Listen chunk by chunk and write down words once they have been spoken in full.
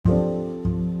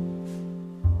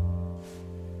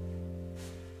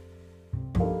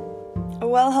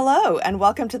Well, hello, and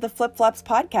welcome to the Flip Flops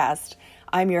podcast.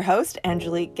 I'm your host,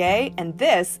 Angelique Gay, and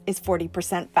this is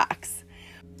 40% Facts.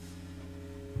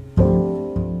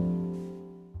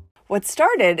 What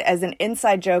started as an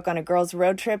inside joke on a girl's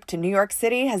road trip to New York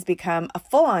City has become a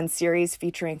full-on series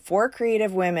featuring 4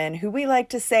 creative women who we like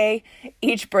to say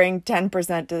each bring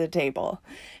 10% to the table.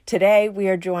 Today, we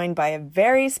are joined by a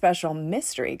very special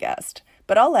mystery guest,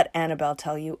 but I'll let Annabelle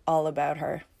tell you all about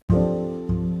her.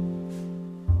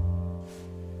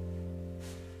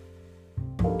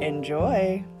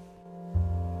 Enjoy.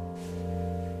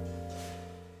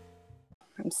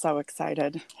 I'm so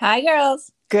excited. Hi,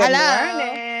 girls. Good Hello.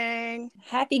 morning.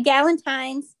 Happy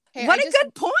Galentine's. Hey, What a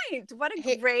good point. What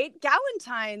a great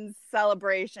Galentine's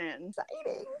celebration.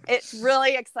 Exciting. It's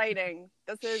really exciting.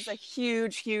 This is a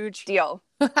huge, huge deal.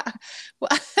 Well,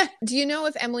 do you know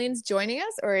if Emmeline's joining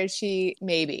us or is she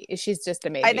maybe? She's just a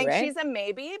maybe, I think right? she's a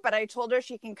maybe, but I told her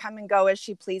she can come and go as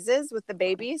she pleases with the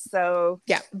baby. So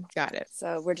Yeah, got it.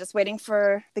 So we're just waiting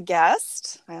for the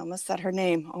guest. I almost said her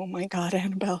name. Oh my God,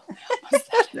 Annabelle.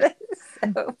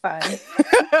 So fun.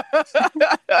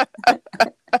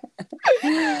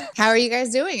 How are you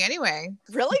guys doing anyway?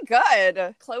 Really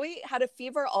good. Chloe had a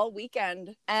fever all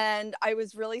weekend, and I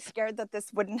was really scared that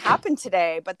this wouldn't happen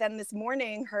today. But then this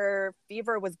morning, her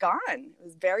fever was gone. It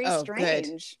was very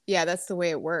strange. Good. Yeah, that's the way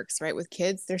it works, right? With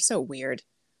kids, they're so weird.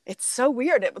 It's so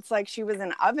weird. It was like she was in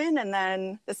an oven, and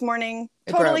then this morning,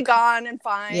 It totally broke. gone and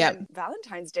fine. Yep. And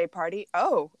Valentine's Day party.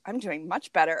 Oh, I'm doing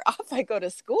much better. Off I go to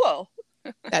school.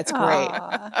 That's great.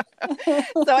 Aw.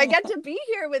 So I get to be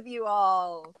here with you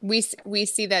all. We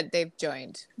see that they've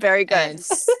joined. Very good.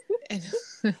 And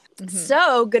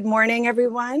So, good morning,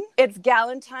 everyone. It's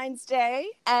Galentine's Day,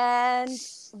 and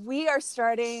we are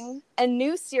starting a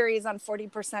new series on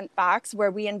 40% Facts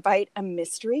where we invite a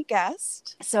mystery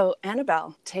guest. So,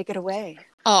 Annabelle, take it away.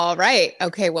 All right.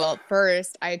 Okay. Well,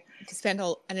 first, I spent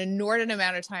an inordinate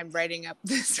amount of time writing up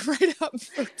this write-up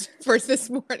for this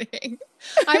morning.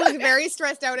 I was very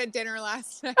stressed out at dinner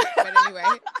last night, but anyway.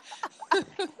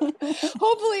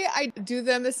 Hopefully, I do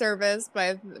them a service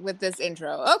with this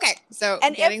intro. Okay. So,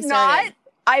 And getting if started. not,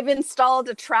 I've installed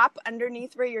a trap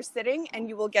underneath where you're sitting, and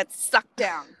you will get sucked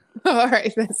down. All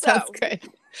right. That So. sounds good.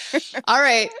 All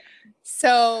right.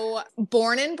 So,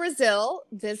 born in Brazil,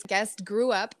 this guest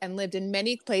grew up and lived in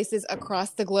many places across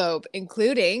the globe,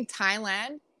 including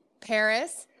Thailand,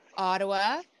 Paris,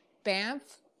 Ottawa, Banff,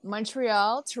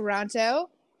 Montreal, Toronto,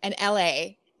 and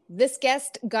LA. This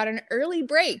guest got an early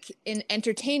break in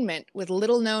entertainment with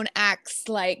little-known acts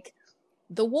like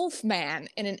The Wolfman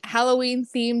in a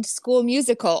Halloween-themed school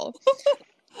musical,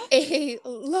 a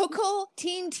local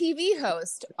teen TV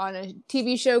host on a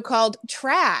TV show called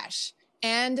Trash,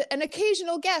 and an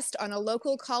occasional guest on a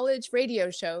local college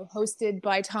radio show hosted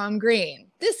by Tom Green.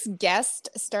 This guest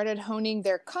started honing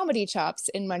their comedy chops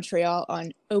in Montreal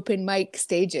on open mic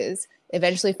stages,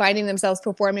 eventually finding themselves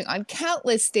performing on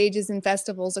countless stages and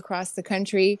festivals across the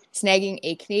country, snagging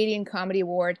a Canadian Comedy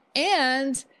Award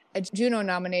and a Juno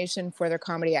nomination for their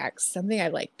comedy acts, something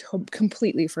I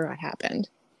completely forgot happened.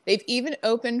 They've even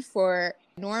opened for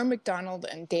Norm Macdonald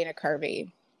and Dana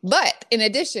Carvey. But in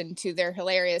addition to their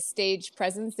hilarious stage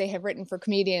presence, they have written for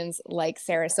comedians like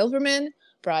Sarah Silverman,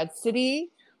 Broad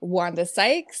City, Wanda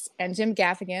Sykes, and Jim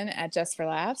Gaffigan at Just for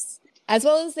Laughs. As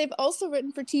well as they've also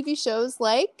written for TV shows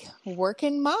like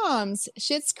Workin' Moms,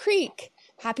 Schitt's Creek,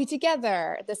 Happy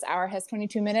Together, This Hour Has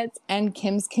 22 Minutes, and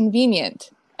Kim's Convenience.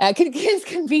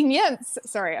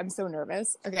 Sorry, I'm so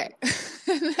nervous. Okay.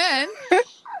 And then,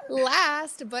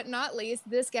 last but not least,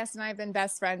 this guest and I have been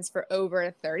best friends for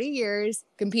over 30 years,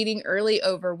 competing early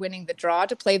over winning the draw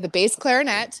to play the bass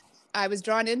clarinet. I was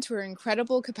drawn into her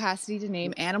incredible capacity to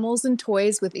name animals and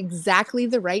toys with exactly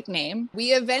the right name.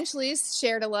 We eventually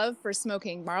shared a love for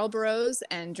smoking Marlboros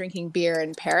and drinking beer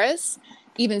in Paris,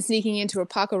 even sneaking into a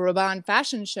Paco Rabanne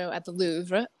fashion show at the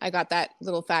Louvre. I got that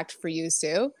little fact for you,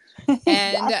 Sue.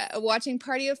 And watching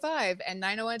Party of Five and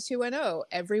 90210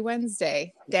 every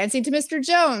Wednesday. Dancing to Mr.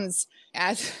 Jones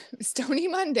at Stony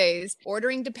Mondays.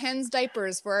 Ordering Depends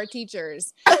diapers for our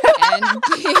teachers. And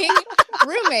being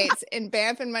roommates in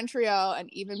Banff and Montreal,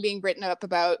 and even being written up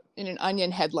about in an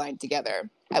Onion headline together.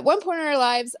 At one point in our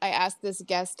lives, I asked this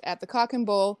guest at the Cock and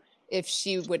Bull if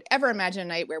she would ever imagine a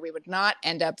night where we would not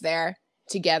end up there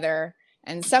together.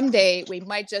 And someday we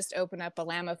might just open up a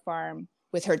llama farm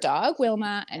with her dog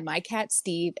Wilma and my cat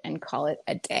Steve and call it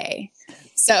a day.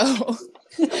 So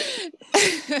Yay!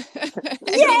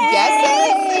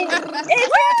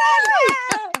 It's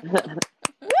Rebecca!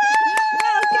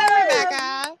 Welcome,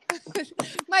 Rebecca.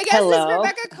 My guest Hello. is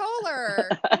Rebecca Kohler.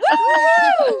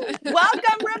 Woo!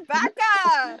 Welcome,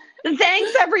 Rebecca.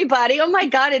 Thanks, everybody. Oh my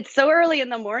God, it's so early in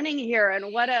the morning here,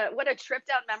 and what a trip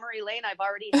down memory lane I've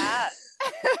already had.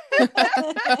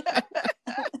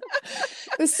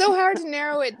 It was so hard to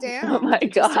narrow it down. Oh my to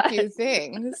just a God. few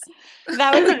things.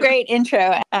 That was a great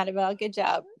intro, Annabelle. Good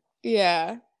job.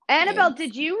 Yeah. Annabelle,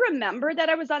 Thanks. did you remember that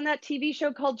I was on that TV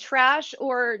show called Trash,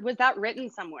 or was that written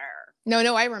somewhere?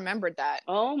 No, I remembered that.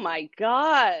 Oh my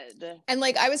God. And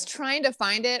like I was trying to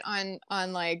find it on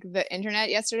like the internet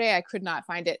yesterday. I could not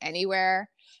find it anywhere.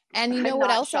 And you know I'm what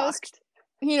not else shocked.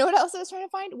 you know what else I was trying to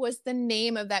find was the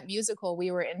name of that musical we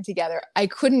were in together. I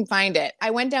couldn't find it. I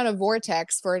went down a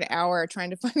vortex for an hour trying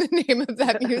to find the name of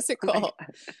that musical.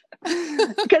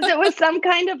 Because it was some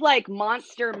kind of like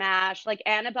monster mash. Like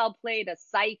Annabelle played a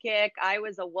psychic. I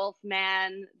was a wolf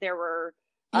man. There were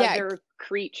other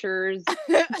creatures.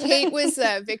 Kate was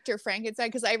Victor Frankenstein,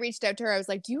 because I reached out to her. I was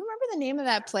like, "Do you remember the name of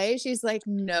that play?" She's like,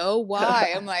 "No,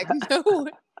 why?" I'm like,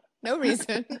 "No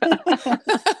reason."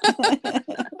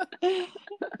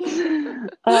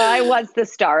 I was the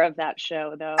star of that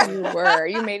show, though. You were.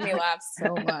 You made me laugh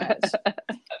so much.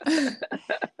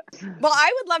 Well,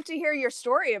 I would love to hear your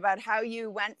story about how you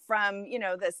went from,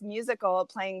 this musical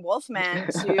playing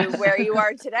Wolfman to where you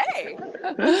are today.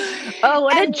 Oh,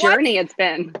 what a journey it's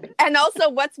been. And also,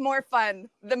 what's more fun,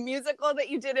 the musical that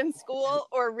you did in school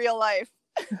or real life?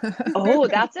 Oh,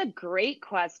 that's a great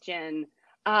question.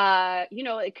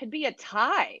 It could be a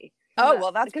tie. Oh,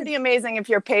 well, that's pretty amazing if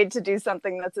you're paid to do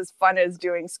something that's as fun as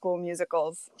doing school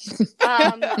musicals.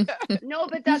 No,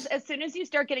 but that's, as soon as you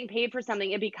start getting paid for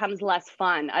something, it becomes less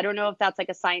fun. I don't know if that's like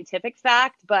a scientific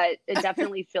fact, but it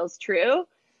definitely feels true,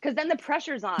 because then the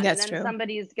pressure's on, That's and then true.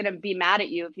 somebody's going to be mad at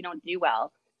you if you don't do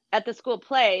well. At the school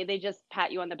play, they just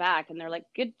pat you on the back and they're like,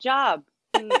 "Good job."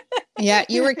 And Yeah,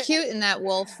 you were cute in that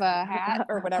wolf hat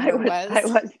or whatever it was. I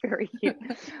was very cute.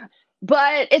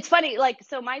 But it's funny,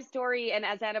 so my story, and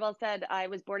as Annabelle said, I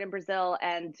was born in Brazil,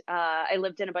 and I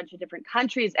lived in a bunch of different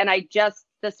countries. And I just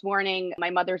this morning,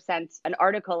 my mother sent an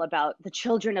article about the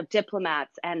children of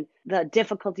diplomats and the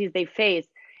difficulties they face.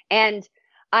 And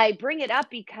I bring it up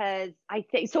because I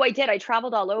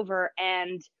traveled all over,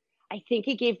 and I think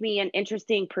it gave me an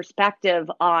interesting perspective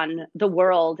on the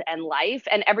world and life.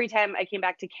 And every time I came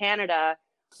back to Canada,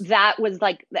 that was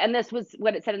like, and this was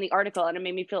what it said in the article, and it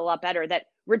made me feel a lot better, that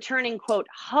returning, quote,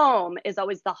 home is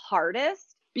always the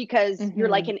hardest because you're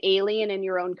like an alien in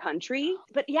your own country.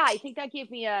 But yeah, I think that gave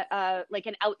me a like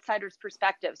an outsider's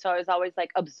perspective. So I was always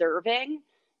like observing.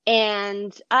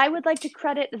 And I would like to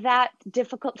credit that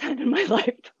difficult time in my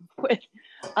life with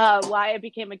why I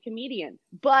became a comedian.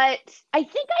 But I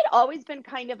think I'd always been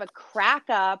kind of a crack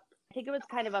up. I think it was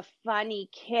kind of a funny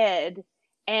kid.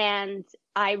 And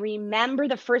I remember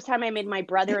the first time I made my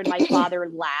brother and my father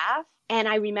laugh. And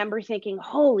I remember thinking,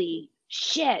 holy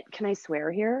shit, can I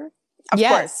swear here? Of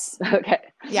course. Okay.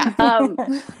 Yeah.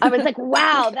 I was like,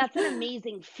 wow, that's an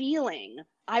amazing feeling.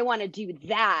 I want to do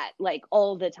that like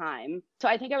all the time. So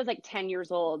I think I was like 10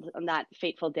 years old on that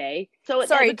fateful day. So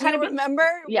Sorry, do you remember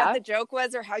what the joke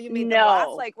was or how you made them laugh?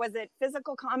 No. Like, was it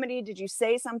physical comedy? Did you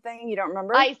say something? You don't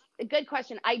remember? Good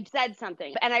question. I said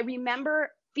something, and I remember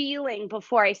feeling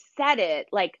before I said it,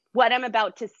 like what I'm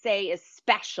about to say is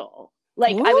special.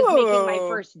 Like I was making my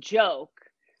first joke.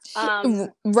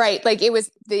 Right. Like it was,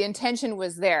 the intention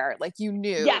was there. Like you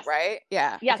knew, Yes. right?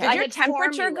 Yeah. Yes. Okay. Did your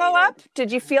temperature go up?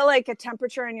 Did you feel like a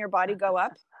temperature in your body go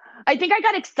up? I think I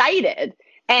got excited.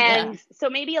 And so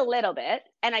maybe a little bit,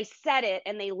 and I said it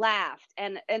and they laughed.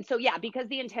 And so, yeah, because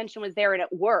the intention was there and it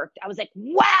worked, I was like,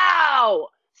 wow.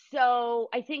 So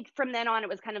I think from then on, it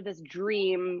was kind of this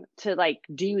dream to like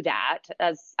do that.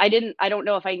 As I don't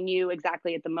know if I knew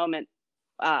exactly at the moment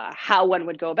how one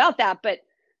would go about that. But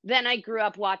then I grew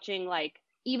up watching like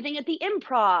Evening at the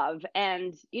Improv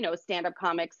and, stand-up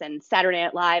comics and Saturday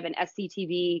Night Live and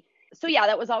SCTV. So yeah,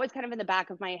 that was always kind of in the back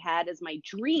of my head as my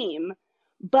dream.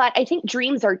 But I think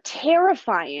dreams are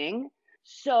terrifying.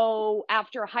 So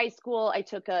after high school, I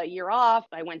took a year off.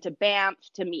 I went to Banff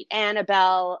to meet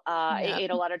Annabelle. I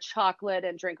ate a lot of chocolate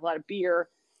and drank a lot of beer.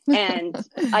 And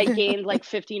I gained like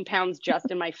 15 pounds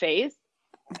just in my face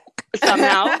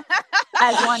somehow.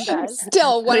 As one does.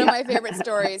 Still, one of my favorite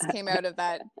stories came out of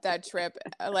that trip.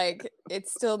 Like it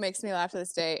still makes me laugh to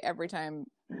this day every time.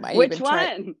 Which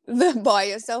one? Buy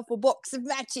yourself a box of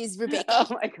matches, Rebecca. Oh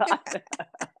my God.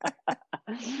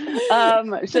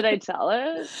 Should I tell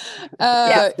it?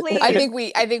 Yeah, please. I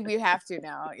think we have to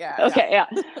now. Yeah. Okay. Yeah.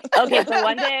 Okay. So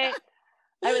one day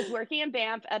I was working in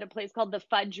Banff at a place called the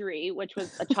Fudgery, which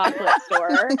was a chocolate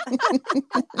store.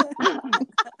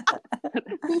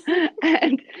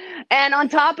 And on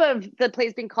top of the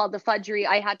place being called the Fudgery,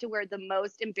 I had to wear the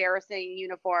most embarrassing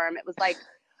uniform. It was like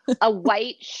a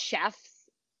white chef's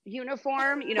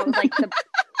uniform. You know, it was like the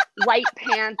white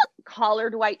pants,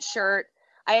 collared white shirt.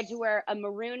 I had to wear a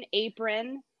maroon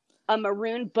apron, a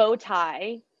maroon bow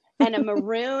tie, and a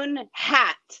maroon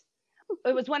hat.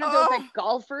 It was one of those like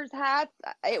golfer's hats.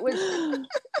 It was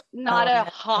not a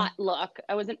hot look.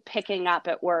 I wasn't picking up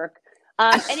at work.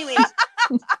 Anyway,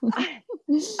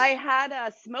 I had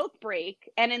a smoke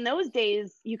break, and in those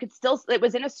days you could still, it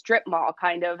was in a strip mall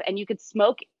kind of, and you could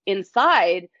smoke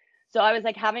inside. So I was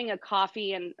like having a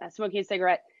coffee and smoking a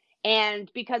cigarette. And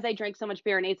because I drank so much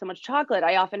beer and ate so much chocolate,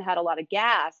 I often had a lot of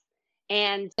gas.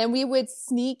 And we would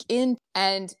sneak in,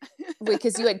 and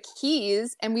because you had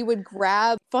keys, and we would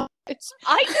grab fudge.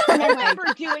 I don't remember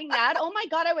doing that. Oh my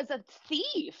God, I was a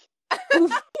thief.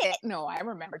 No, I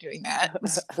remember doing that. It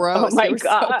was gross. Oh my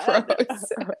God.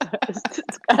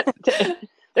 So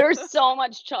there was so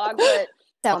much chocolate.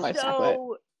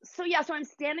 So yeah, so I'm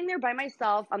standing there by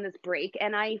myself on this break,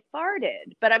 and I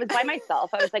farted, but I was by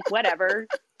myself. I was like, whatever,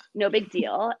 no big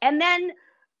deal. And then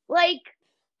like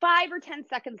 5 or 10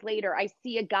 seconds later, I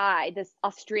see a guy, this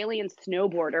Australian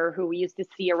snowboarder who we used to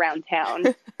see around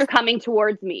town, coming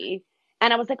towards me.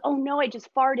 And I was like, oh no, I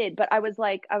just farted. But I was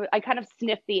like, I kind of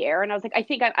sniffed the air, and I was like, I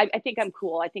think I'm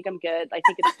cool. I think I'm good. I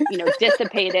think it's,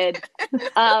 dissipated.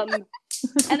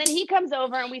 And then he comes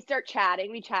over and we start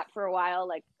chatting. We chat for a while,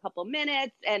 like a couple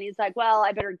minutes. And he's like, well,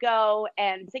 I better go.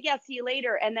 And he's like, yeah, see you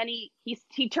later. And then he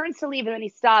turns to leave, and then he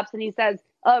stops and he says,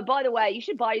 oh, by the way, you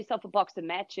should buy yourself a box of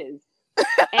matches.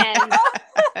 And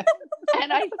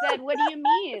I said, what do you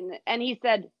mean? And he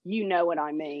said, you know what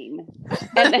I mean.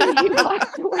 And then he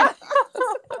walked away.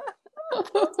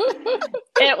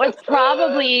 It was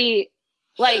probably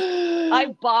like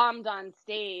I bombed on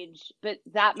stage, but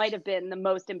that might have been the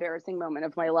most embarrassing moment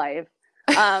of my life.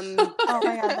 Oh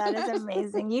my God, that is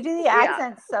amazing. You do the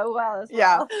accent so well as well.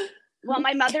 Yeah. Well,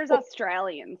 my mother's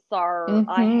Australian, so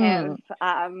I have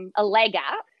a leg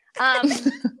up.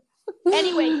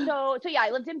 Anyway, so yeah, I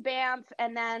lived in Banff,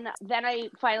 and then I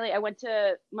went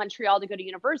to Montreal to go to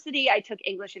university. I took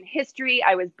English and history.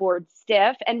 I was bored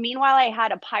stiff, and meanwhile, I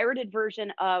had a pirated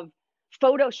version of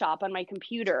Photoshop on my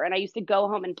computer, and I used to go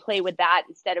home and play with that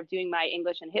instead of doing my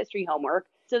English and history homework.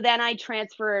 So then I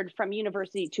transferred from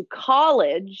university to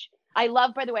college. I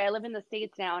love, by the way, I live in the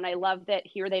States now, and I love that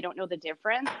here they don't know the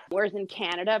difference. Whereas in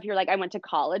Canada, if you're like, I went to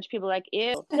college, people are like,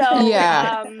 ew.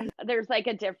 So there's like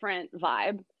a different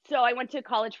vibe. So I went to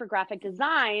college for graphic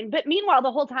design. But meanwhile,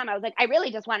 the whole time I was like, I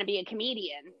really just want to be a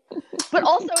comedian. But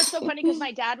also it's so funny because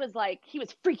my dad was like, he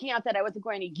was freaking out that I wasn't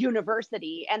going to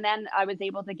university. And then I was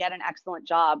able to get an excellent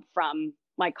job from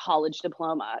my college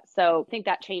diploma. So I think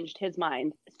that changed his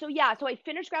mind. So yeah, so I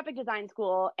finished graphic design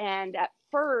school. And at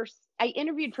first I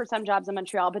interviewed for some jobs in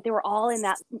Montreal, but they were all in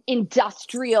that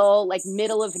industrial, like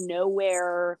middle of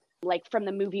nowhere, like from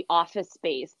the movie Office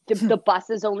Space. The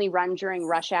buses only run during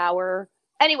rush hour.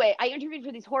 Anyway, I interviewed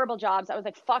for these horrible jobs. I was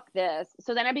like, fuck this.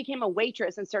 So then I became a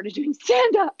waitress and started doing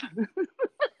stand-up.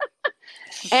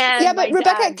 Yeah, but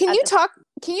Rebecca, can you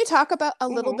talk about a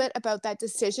little bit about that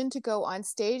decision to go on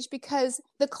stage? Because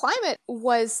the climate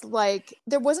was like,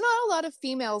 there was not a lot of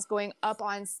females going up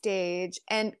on stage,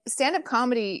 and stand-up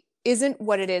comedy isn't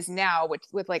what it is now,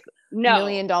 with like $1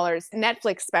 million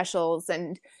Netflix specials,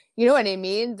 and you know what I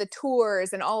mean? The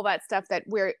tours and all that stuff that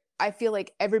I feel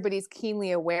like everybody's keenly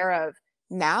aware of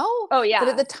now. Oh yeah. But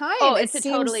at the time, it seems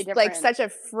totally like such a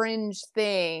fringe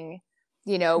thing,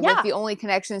 with the only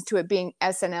connections to it being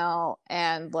SNL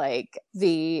and like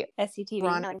the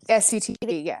SCTV.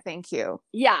 SCTV. Yeah. Thank you.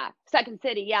 Yeah. Second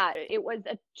City. Yeah. It was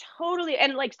a totally,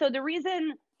 and like, so the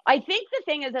reason, I think the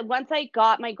thing is that once I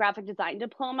got my graphic design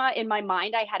diploma, in my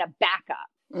mind, I had a backup.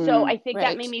 So I think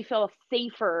that made me feel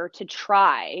safer to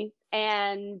try.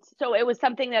 And so it was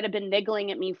something that had been niggling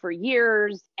at me for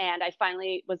years. And I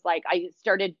finally was like, I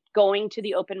started going to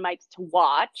the open mics to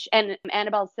watch. And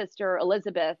Annabelle's sister,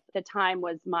 Elizabeth, at the time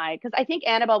was because I think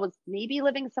Annabelle was maybe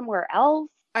living somewhere else.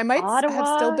 I might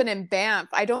have still been in Banff.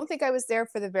 I don't think I was there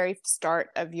for the very start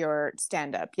of your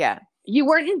stand-up. Yeah. You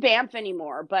weren't in Banff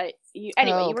anymore, but you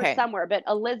were somewhere. But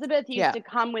Elizabeth used to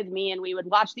come with me, and we would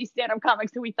watch these stand-up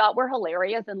comics who we thought were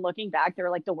hilarious. And looking back, they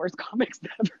were like the worst comics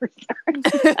ever.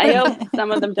 I hope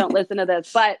some of them don't listen to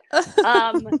this, but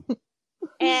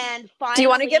and finally, do you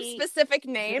want to give specific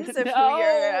names of who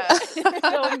you're?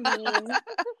 So mean.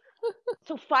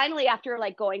 So finally, after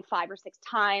like going 5 or 6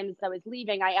 times, I was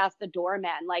leaving. I asked the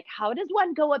doorman, like, how does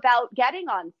one go about getting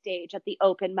on stage at the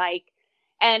open mic?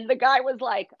 And the guy was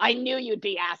like, I knew you'd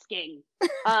be asking.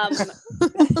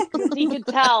 He could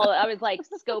tell I was like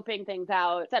scoping things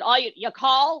out. Said, you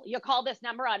call this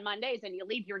number on Mondays and you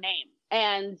leave your name.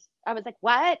 And I was like,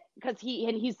 what? Because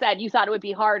he said, you thought it would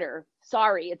be harder.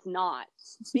 Sorry, it's not.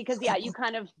 Because yeah, you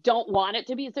kind of don't want it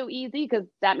to be so easy because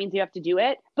that means you have to do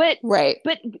it. But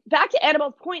back to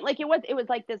Annabelle's point, like it was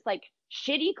like this like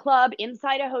shitty club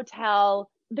inside a hotel.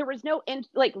 There was no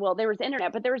there was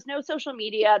internet, but there was no social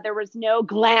media. There was no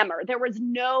glamour. There was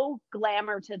no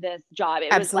glamour to this job. It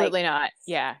Absolutely was like not.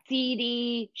 Yeah.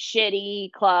 seedy,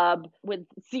 shitty club with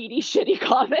seedy, shitty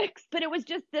comics. But it was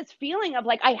just this feeling of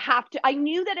like, I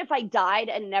knew that if I died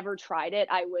and never tried it,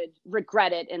 I would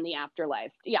regret it in the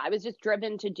afterlife. Yeah, I was just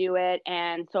driven to do it.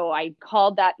 And so I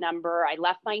called that number. I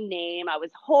left my name. I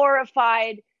was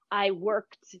horrified. I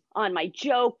worked on my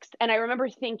jokes, and I remember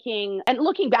thinking, and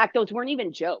looking back, those weren't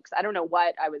even jokes. I don't know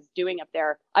what I was doing up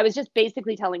there. I was just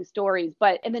basically telling stories.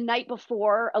 But in the night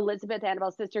before, Elizabeth,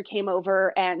 Annabelle's sister, came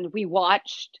over and we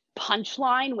watched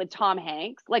Punchline with Tom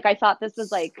Hanks. Like I thought this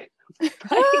was like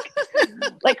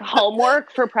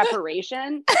homework for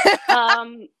preparation.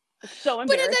 So embarrassing.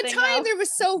 But at that time, though. there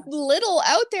was so little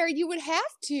out there. You'd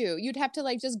have to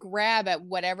like just grab at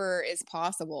whatever is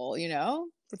possible, you know?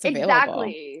 It's available.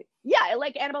 Exactly. Yeah,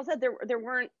 like Annabelle said, there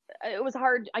weren't. It was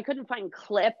hard. I couldn't find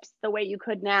clips the way you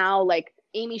could now. Like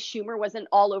Amy Schumer wasn't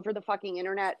all over the fucking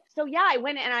internet. So yeah, I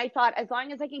went and I thought, as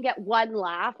long as I can get one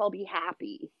laugh, I'll be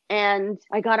happy. And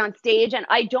I got on stage, and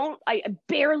I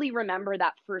barely remember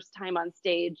that first time on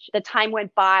stage. The time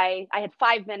went by. I had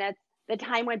 5 minutes. The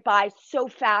time went by so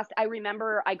fast. I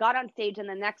remember I got on stage, and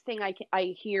the next thing I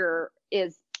hear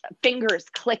is fingers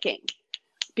clicking,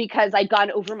 because I'd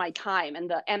gone over my time and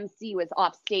the MC was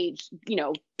off stage,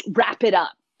 wrap it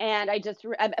up. And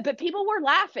but people were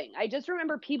laughing. I just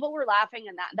remember people were laughing,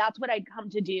 and that's what I'd come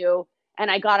to do.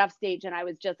 And I got off stage and I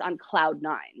was just on cloud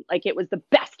 9. Like it was the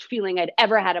best feeling I'd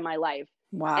ever had in my life.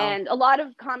 Wow. And a lot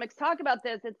of comics talk about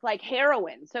this. It's like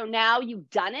heroin. So now you've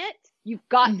done it. You've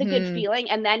got the good feeling,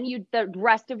 and then the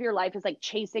rest of your life is like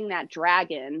chasing that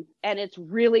dragon, and it's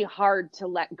really hard to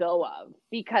let go of,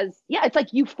 because yeah, it's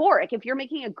like euphoric. If you're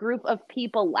making a group of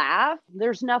people laugh,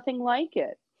 there's nothing like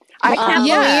it. I can't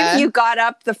believe you got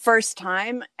up the first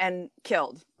time and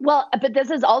killed. Well, but this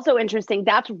is also interesting.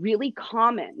 That's really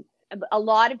common. A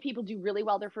lot of people do really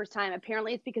well their first time.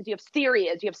 Apparently it's because you have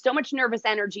you have so much nervous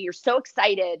energy, you're so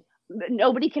excited.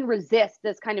 Nobody can resist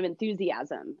this kind of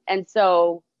enthusiasm. And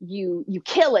so you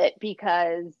kill it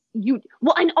because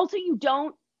and also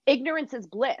ignorance is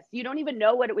bliss. You don't even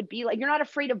know what it would be like. You're not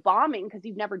afraid of bombing because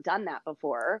you've never done that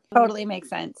before. Totally makes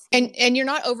sense. And you're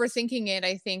not overthinking it.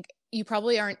 I think you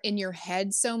probably aren't in your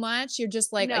head so much. You're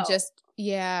just like, No.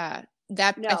 I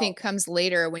think comes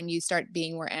later when you start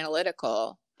being more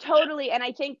analytical. Totally. And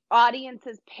I think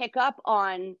audiences pick up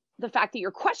on the fact that you're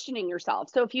questioning yourself.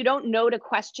 So if you don't know to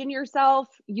question yourself,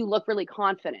 you look really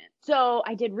confident. So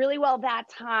I did really well that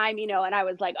time, and I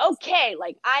was like, okay,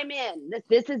 like I'm in.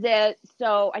 This is it.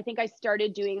 So I think I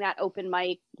started doing that open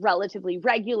mic relatively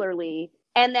regularly.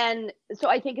 And then, so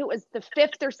I think it was the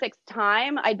 5th or 6th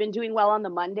time I'd been doing well on the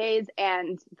Mondays,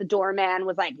 and the doorman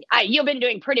was like, you've been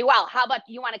doing pretty well. How about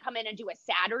you want to come in and do a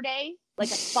Saturday, like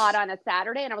a spot on a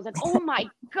Saturday? And I was like, oh my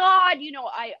God,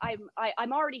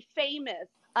 I'm already famous.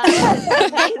 I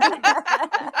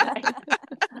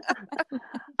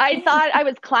thought I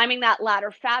was climbing that ladder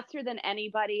faster than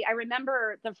anybody. I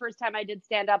remember the first time I did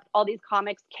stand up, all these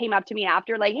comics came up to me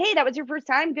after like, hey, that was your first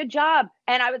time. Good job.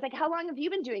 And I was like, how long have you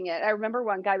been doing it? I remember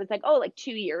one guy was like, oh, like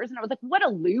 2 years. And I was like, what a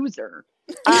loser.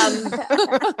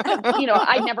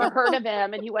 I'd never heard of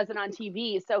him, and he wasn't on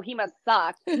TV, so he must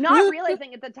suck. Not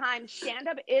realizing at the time,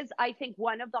 stand-up is, I think,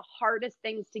 one of the hardest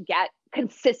things to get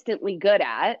consistently good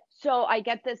at. So I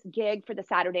get this gig for the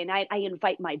Saturday night. I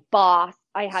invite my boss.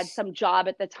 I had some job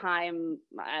at the time.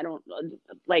 I don't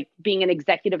like being an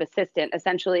executive assistant.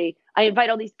 Essentially, I invite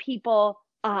all these people.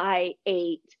 I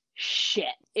ate shit.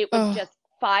 It was just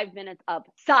 5 minutes of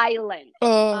silence.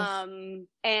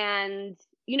 And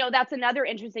that's another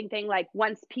interesting thing. Like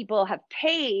once people have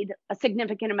paid a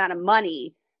significant amount of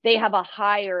money, they have a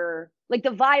higher, like the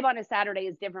vibe on a Saturday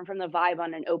is different from the vibe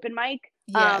on an open mic.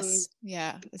 Yes.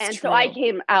 Yeah. And so I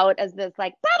came out as this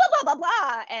like, blah, blah, blah, blah,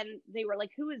 blah. And they were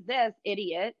like, who is this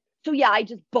idiot? So yeah, I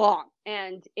just bombed.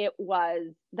 And it was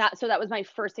that. So that was my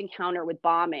first encounter with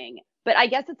bombing. But I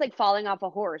guess it's like falling off a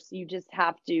horse. You just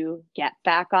have to get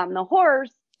back on the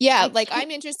horse. Yeah, like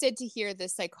I'm interested to hear the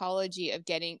psychology of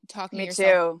talking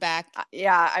yourself back.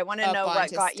 Yeah, I want to know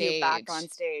what got you back on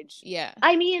stage. Yeah.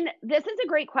 I mean, this is a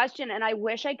great question, and I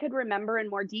wish I could remember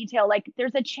in more detail. Like,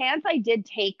 there's a chance I did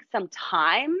take some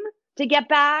time to get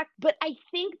back, but I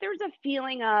think there's a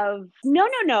feeling of, no.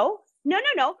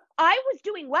 No. I was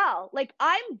doing well. Like,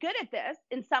 I'm good at this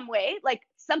in some way. Like,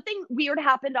 something weird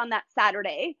happened on that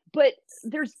Saturday, but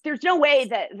there's no way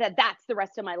that's the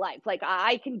rest of my life. Like,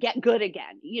 I can get good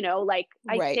again, like,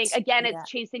 I think again, it's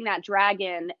chasing that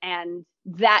dragon. And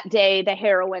that day the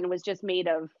heroin was just made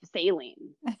of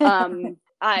saline.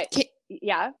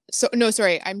 Yeah. So no,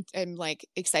 sorry. I'm like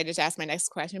excited to ask my next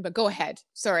question, but go ahead.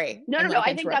 Sorry. No.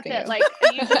 I think that's it. Like,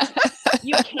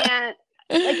 you can't,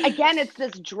 like, again, it's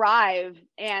this drive.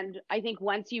 And I think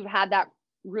once you've had that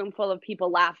room full of people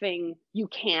laughing, you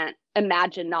can't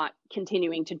imagine not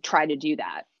continuing to try to do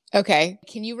that. Okay.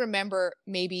 Can you remember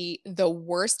maybe the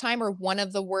worst time or one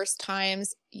of the worst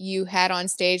times you had on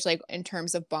stage, like in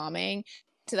terms of bombing?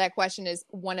 To that question is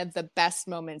one of the best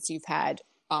moments you've had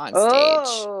on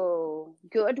stage. Oh,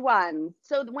 good one.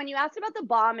 So when you asked about the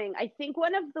bombing, I think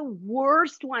one of the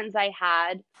worst ones I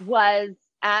had was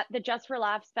at the Just for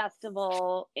Laughs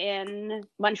festival in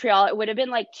Montreal. It would have been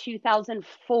like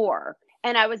 2004.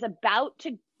 And I was about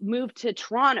to move to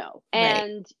Toronto.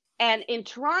 And in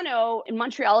Toronto, in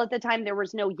Montreal at the time, there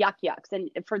was no Yuck Yucks. And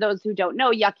for those who don't know,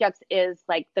 Yuck Yucks is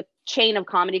like the chain of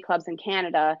comedy clubs in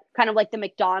Canada, kind of like the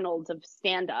McDonald's of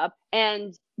stand-up.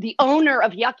 And the owner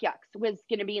of Yuck Yucks was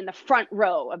going to be in the front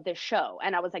row of this show.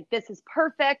 And I was like, this is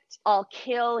perfect. I'll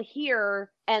kill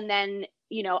here. And then,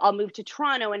 I'll move to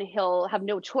Toronto and he'll have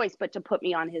no choice but to put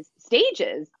me on his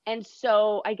stages. And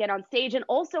so I get on stage. And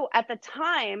also at the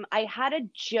time, I had a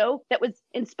joke that was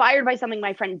inspired by something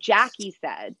my friend Jackie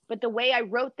said. But the way I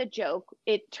wrote the joke,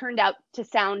 it turned out to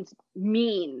sound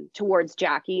mean towards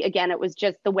Jackie. Again, it was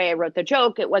just the way I wrote the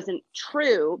joke. It wasn't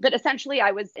true. But essentially,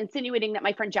 I was insinuating that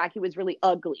my friend Jackie was really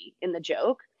ugly in the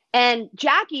joke. And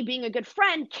Jackie, being a good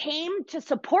friend, came to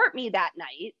support me that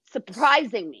night,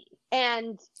 surprising me.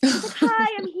 And she was like, hi,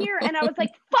 I'm here. And I was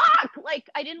like, fuck, like,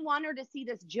 I didn't want her to see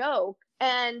this joke.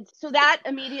 And so that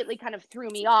immediately kind of threw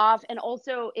me off. And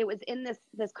also it was in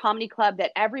this comedy club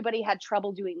that everybody had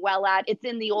trouble doing well at. It's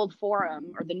in the old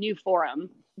Forum or the new Forum.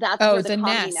 That's where the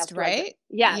Comedy Nest, right?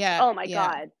 Yes. Yeah. Oh my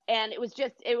God. And it was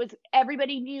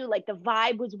everybody knew, like, the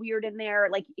vibe was weird in there.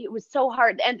 Like, it was so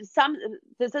hard. And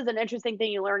this is an interesting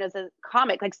thing you learn as a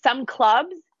comic. Like, some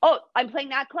clubs, oh, I'm playing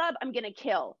that club, I'm going to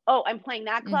kill. Oh, I'm playing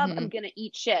that club, I'm going to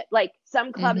eat shit. Like,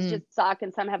 some clubs just suck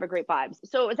and some have a great vibes.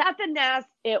 So it was at the Nest.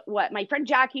 My friend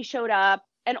Jackie showed up.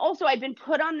 And also I'd been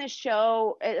put on this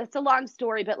show. It's a long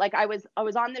story, but like I was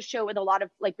on this show with a lot of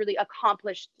like really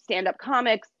accomplished stand-up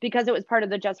comics because it was part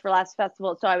of the Just for Laughs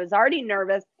festival. So I was already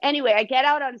nervous. Anyway, I get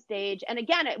out on stage. And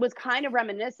again, it was kind of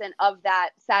reminiscent of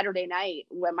that Saturday night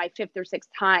when my 5th or 6th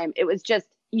time. It was just,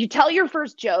 you tell your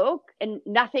first joke and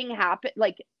nothing happened.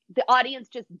 Like, the audience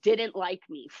just didn't like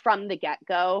me from the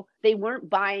get-go. They weren't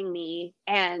buying me.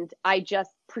 And I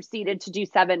just proceeded to do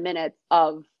 7 minutes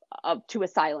to a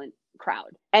silent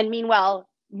crowd. And meanwhile,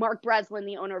 Mark Breslin,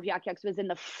 the owner of Yuck Yucks, was in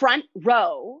the front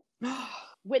row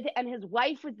and his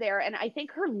wife was there. And I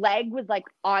think her leg was like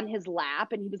on his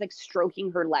lap and he was like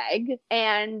stroking her leg.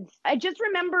 And I just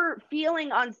remember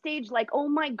feeling on stage like, oh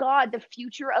my God, the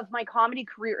future of my comedy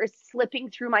career is slipping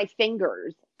through my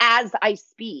fingers as I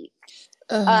speak.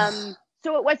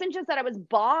 So it wasn't just that I was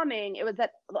bombing, it was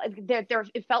that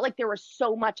it felt like there was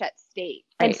so much at stake.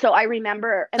 Right. And so I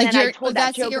remember, and like then I told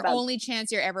that joke that's your only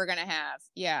chance you're ever going to have.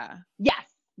 Yeah. Yes.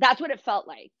 That's what it felt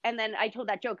like. And then I told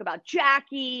that joke about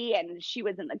Jackie and she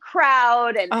was in the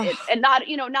crowd and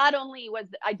not only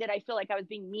I feel like I was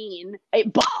being mean,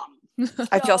 it bombed.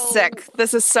 I feel sick.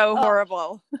 This is so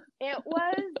horrible. It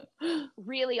was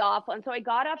really awful. And so I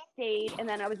got off stage and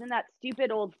then I was in that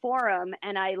stupid old Forum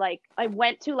and I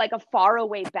went to like a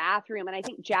faraway bathroom and I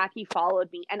think Jackie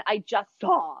followed me and I just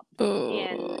sobbed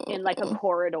in like a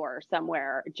corridor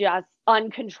somewhere, just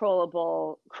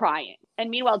uncontrollable crying. And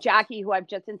meanwhile, Jackie, who I've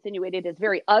just insinuated is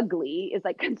very ugly, is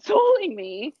like consoling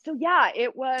me. So yeah,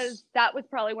 that was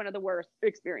probably one of the worst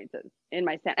experiences in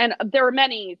my stand. And there were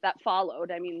many that followed.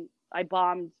 I mean, I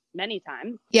bombed many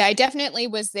times. Yeah, I definitely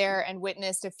was there and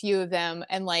witnessed a few of them.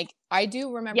 And like, I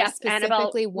do remember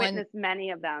specifically witnessed many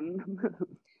of them.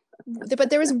 But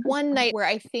there was one night where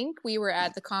I think we were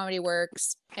at the Comedy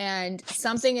Works and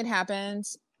something had happened.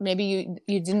 Maybe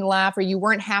you didn't laugh or you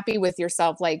weren't happy with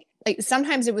yourself. Like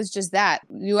sometimes it was just that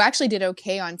you actually did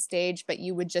okay on stage, but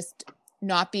you would just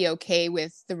not be okay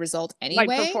with the result anyway.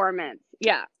 Like performance.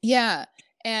 Yeah. Yeah.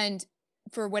 And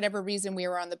for whatever reason, we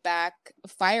were on the back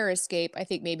fire escape, I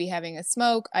think maybe having a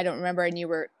smoke. I don't remember. And you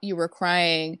were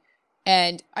crying.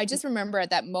 And I just remember at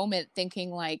that moment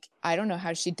thinking like, I don't know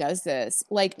how she does this.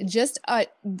 Like just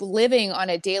living on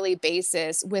a daily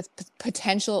basis with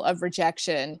potential of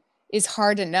rejection is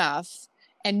hard enough.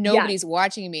 And nobody's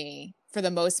watching me for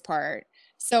the most part.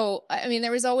 So, I mean,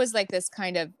 there was always like this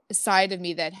kind of side of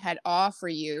me that had awe for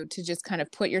you to just kind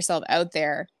of put yourself out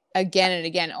there again and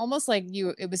again, almost like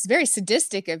it was very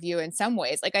sadistic of you in some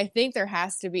ways. Like, I think there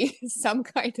has to be some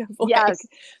kind of like, Yes.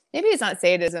 maybe it's not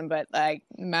sadism, but like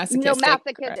masochistic. No,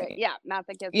 masochistic. Right? Yeah,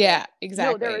 masochistic. Yeah,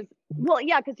 exactly. No, well,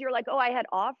 yeah, because you're like, oh, I had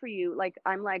awe for you. Like,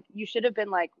 I'm like, you should have been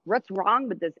like, what's wrong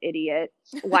with this idiot?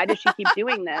 Why does she keep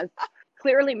doing this?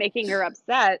 Clearly making her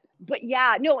upset. But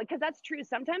yeah, no, because that's true.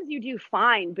 Sometimes you do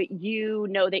fine, but you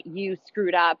know that you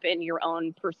screwed up in your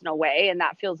own personal way. And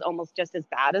that feels almost just as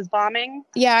bad as bombing.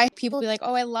 Yeah. People be like,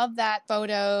 oh, I love that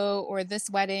photo or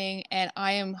this wedding. And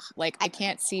I am like, I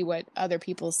can't see what other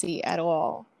people see at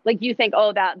all. Like you think,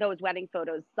 oh, those wedding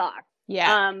photos suck.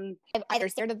 Yeah. I've either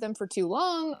stared at them for too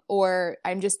long or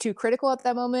I'm just too critical at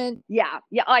that moment. Yeah.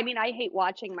 I mean, I hate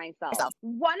watching myself.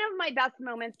 One of my best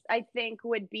moments, I think,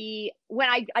 would be when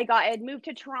I had moved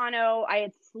to Toronto. I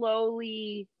had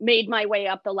slowly made my way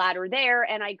up the ladder there,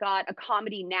 and I got a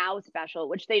Comedy Now special,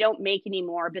 which they don't make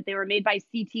anymore, but they were made by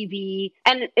CTV.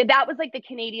 And that was like the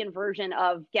Canadian version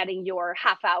of getting your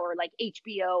half-hour like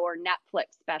HBO or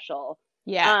Netflix special.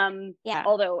 Yeah.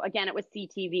 Although again, it was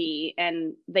CTV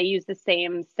and they used the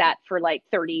same set for like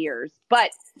 30 years. But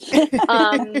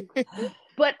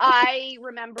but I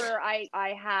remember I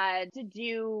had to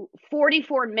do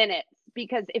 44 minutes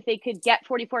because if they could get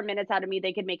 44 minutes out of me,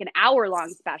 they could make an hour-long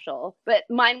special. But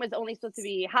mine was only supposed to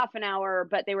be half an hour,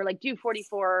 but they were like, do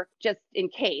 44 just in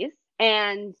case.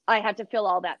 And I had to fill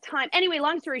all that time. Anyway,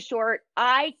 long story short,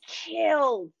 I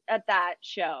killed at that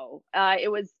show.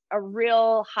 It was a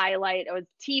real highlight. It was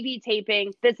TV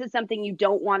taping. This is something you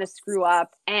don't want to screw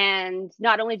up. And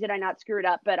not only did I not screw it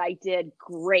up, but I did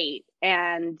great.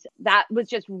 And that was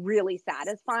just really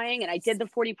satisfying. And I did the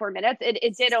 44 minutes.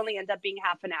 It did only end up being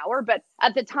half an hour. But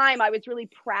at the time, I was really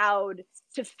proud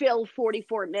to fill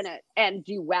 44 minutes and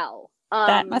do well.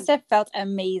 That must have felt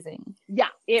amazing. Yeah,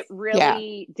 it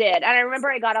really did. And I remember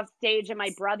I got off stage and my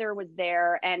brother was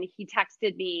there and he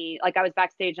texted me, like I was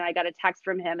backstage and I got a text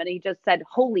from him and he just said,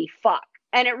 holy fuck.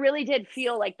 And it really did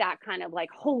feel like that kind of like,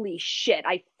 holy shit,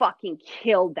 I fucking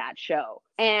killed that show.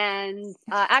 And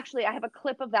actually, I have a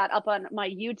clip of that up on my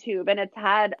YouTube and it's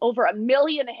had over 1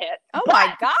 million hits. Oh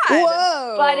my God.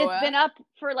 Whoa. But it's been up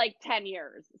for like 10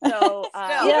 years. So,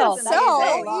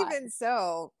 even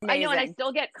so. I know, and I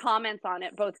still get comments on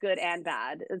it, both good and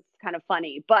bad. It's kind of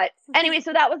funny. But anyway,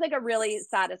 so that was like a really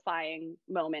satisfying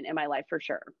moment in my life for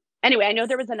sure. Anyway, I know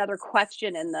there was another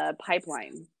question in the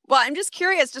pipeline. Well, I'm just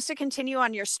curious, just to continue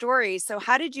on your story. So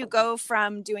how did you go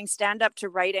from doing stand-up to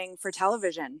writing for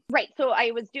television? Right. So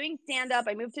I was doing stand-up.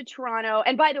 I moved to Toronto.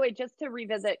 And by the way, just to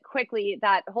revisit quickly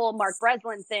that whole Mark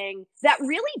Breslin thing, that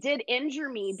really did injure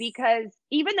me because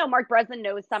even though Mark Breslin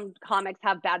knows some comics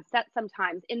have bad sets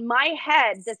sometimes, in my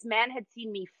head, this man had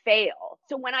seen me fail.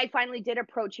 So when I finally did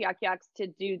approach Yuck Yucks to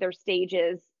do their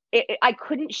stages, I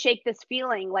couldn't shake this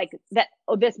feeling like that,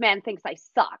 oh, this man thinks I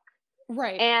suck.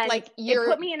 Right. And like it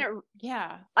put me in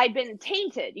yeah. I'd been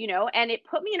tainted, and it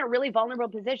put me in a really vulnerable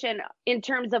position in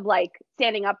terms of like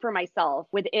standing up for myself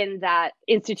within that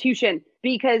institution.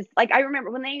 Because like, I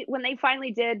remember when they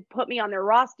finally did put me on their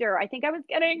roster, I think I was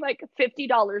getting like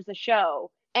 $50 a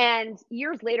show. And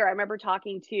years later, I remember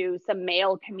talking to some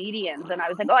male comedians and I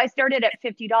was like, oh, I started at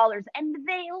 $50 and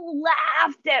they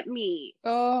laughed at me.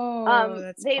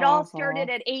 Oh, they'd all started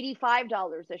at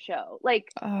 $85 a show.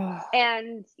 Like,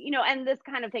 and, and this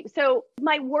kind of thing. So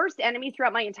my worst enemy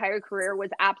throughout my entire career was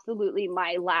absolutely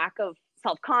my lack of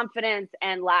self-confidence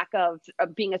and lack of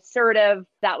being assertive.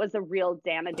 That was a real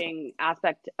damaging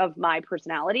aspect of my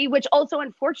personality, which also,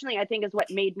 unfortunately, I think is what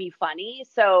made me funny.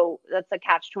 So that's a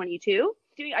catch-22.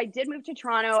 I did move to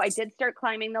Toronto. I did start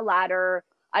climbing the ladder.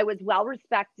 I was well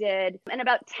respected. And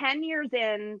about 10 years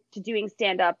in to doing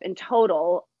stand-up in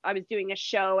total, I was doing a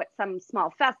show at some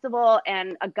small festival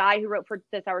and a guy who wrote for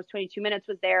This Hour's 22 Minutes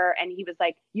was there. And he was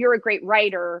like, you're a great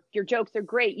writer. Your jokes are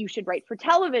great. You should write for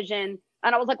television.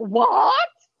 And I was like, what?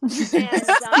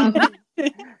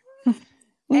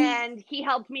 And he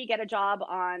helped me get a job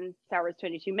on Hour's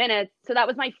 22 Minutes. So that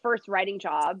was my first writing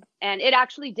job. And it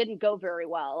actually didn't go very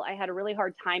well. I had a really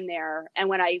hard time there. And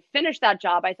when I finished that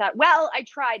job, I thought, well, I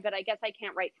tried, but I guess I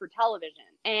can't write for television.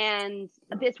 And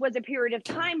this was a period of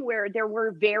time where there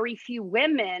were very few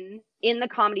women in the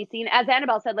comedy scene. As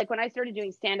Annabelle said, like when I started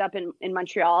doing stand-up in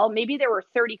Montreal, maybe there were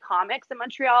 30 comics in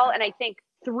Montreal. And I think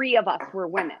 3 of us were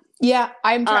women. Yeah,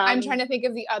 I'm trying to think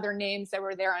of the other names that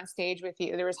were there on stage with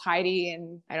you. There was Heidi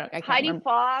and I can't Heidi remember.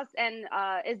 Foss and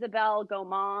Isabelle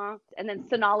Gaumont, and then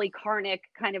Sonali Karnik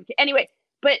kind of. Anyway,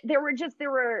 but there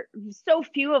were so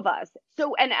few of us.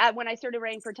 So, and when I started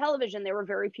writing for television, there were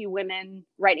very few women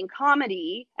writing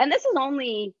comedy. And this is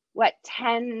only,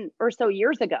 10 or so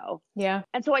years ago. Yeah.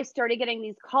 And so I started getting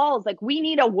these calls like, we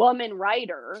need a woman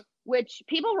writer, which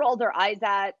people rolled their eyes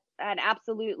at. And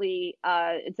absolutely,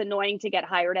 it's annoying to get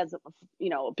hired as,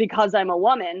 because I'm a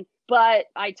woman. But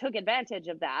I took advantage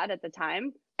of that at the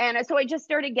time. And so I just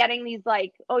started getting these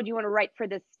like, oh, do you want to write for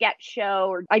this sketch show?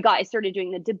 Or I started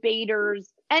doing the debaters.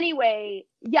 Anyway,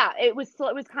 yeah, it was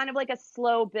kind of like a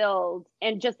slow build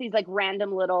and just these like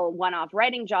random little one-off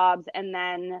writing jobs. And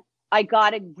then I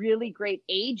got a really great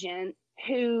agent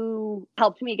who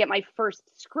helped me get my first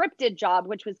scripted job,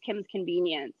 which was Kim's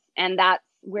Convenience. And that's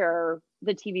where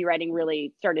the TV writing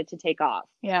really started to take off.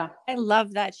 Yeah. I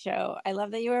love that show. I love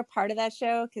that you were a part of that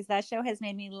show because that show has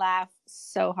made me laugh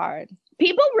so hard.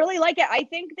 People really like it. I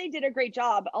think they did a great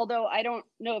job. Although I don't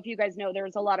know if you guys know, there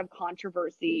was a lot of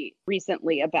controversy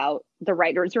recently about the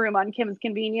writer's room on Kim's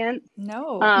Convenience.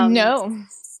 No. No.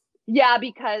 Yeah,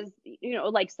 because,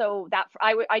 so that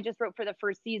I just wrote for the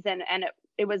first season and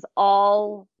it was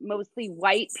all mostly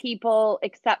white people,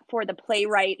 except for the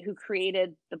playwright who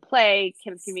created the play,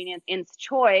 Kim's Convenience, Ince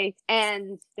Choi.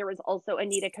 And there was also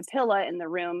Anita Kapila in the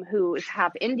room, who is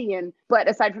half Indian. But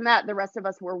aside from that, the rest of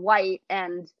us were white.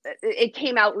 And it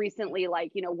came out recently,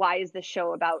 like, why is this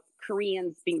show about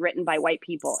Koreans being written by white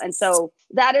people? And so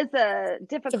that is a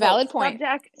difficult valid point.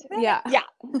 subject. Yeah. Yeah.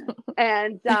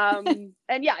 And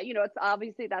yeah, it's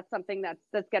obviously that's something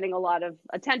that's getting a lot of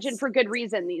attention for good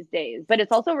reason these days, but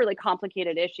it's also a really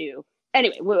complicated issue.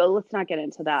 Anyway, well, let's not get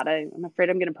into that. I'm afraid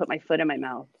I'm going to put my foot in my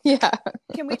mouth. Yeah.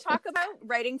 Can we talk about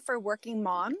writing for working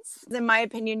moms? In my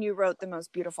opinion, you wrote the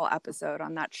most beautiful episode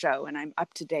on that show, and I'm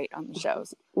up to date on the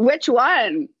shows. Which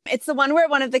one? It's the one where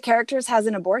one of the characters has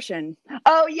an abortion.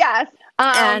 Oh, yes.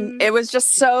 And it was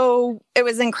just it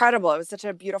was incredible. It was such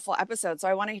a beautiful episode. So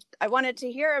I wanted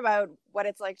to hear about what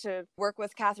it's like to work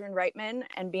with Catherine Reitman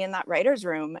and be in that writer's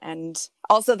room. And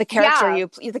also the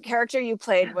character you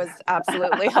played was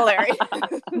absolutely hilarious.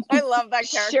 I love that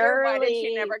character. Shirley. Why did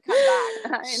she never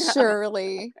come back?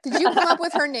 Shirley. Did you come up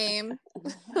with her name?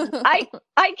 I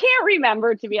can't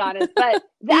remember, to be honest, but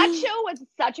that show was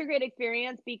such a great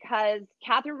experience because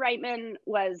Catherine Reitman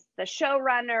was the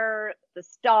showrunner, the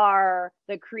star,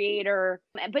 the creator,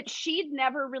 but she'd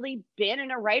never really been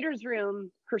in a writer's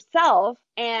room herself.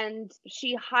 And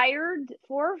she hired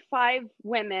 4 or 5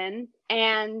 women,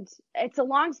 and it's a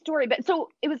long story, but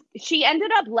she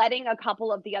ended up letting a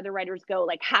couple of the other writers go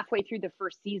like halfway through the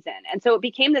first season. And so it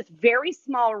became this very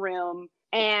small room.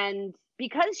 And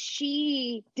because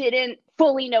she didn't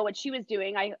fully know what she was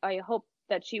doing, I hope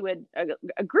that she would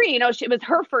agree. It was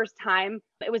her first time.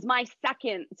 It was my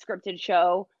second scripted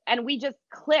show, and we just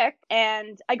clicked,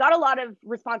 and I got a lot of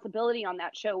responsibility on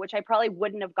that show, which I probably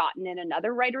wouldn't have gotten in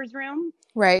another writer's room.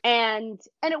 Right. And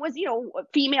it was,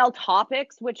 female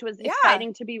topics, which was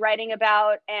exciting to be writing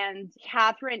about. And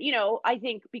Catherine, I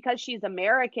think because she's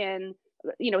American,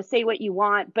 say what you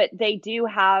want, but they do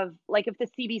have, like, if the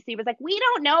CBC was like, we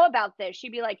don't know about this,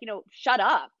 she'd be like, shut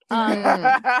up.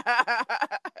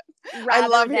 I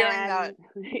love hearing that.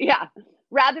 Yeah.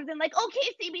 Rather than like, okay,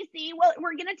 CBC, well,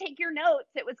 we're going to take your notes.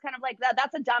 It was kind of like,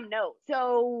 that's a dumb note.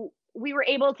 So we were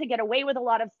able to get away with a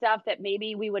lot of stuff that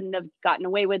maybe we wouldn't have gotten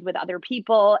away with other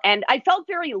people. And I felt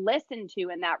very listened to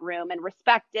in that room and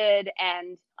respected.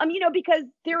 And, because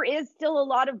there is still a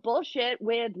lot of bullshit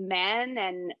with men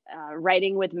and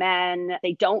writing with men.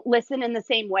 They don't listen in the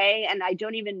same way. And I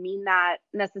don't even mean that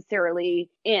necessarily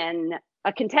in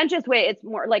a contentious way. It's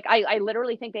more like I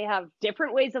literally think they have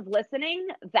different ways of listening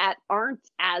that aren't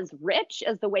as rich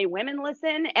as the way women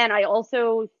listen. And I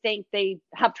also think they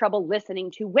have trouble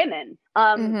listening to women.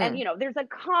 And, there's a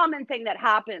common thing that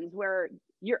happens where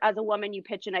as a woman, you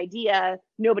pitch an idea,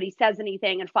 nobody says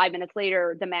anything, and 5 minutes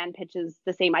later, the man pitches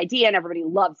the same idea and everybody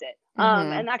loves it.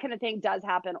 And that kind of thing does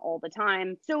happen all the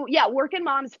time. So yeah, Working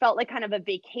Moms felt like kind of a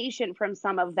vacation from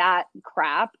some of that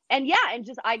crap. And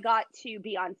I got to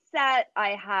be on set. I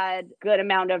had good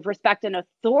amount of respect and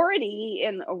authority,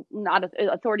 and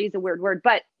authority is a weird word,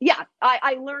 but yeah,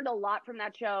 I learned a lot from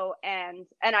that show. And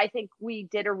I think we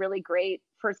did a really great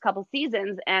first couple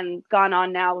seasons and gone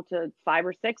on now to 5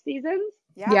 or 6 seasons.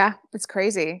 Yeah, it's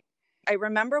crazy. I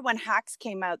remember when Hacks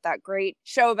came out, that great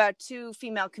show about 2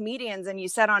 female comedians, and you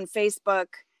said on Facebook,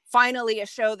 finally a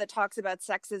show that talks about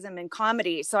sexism in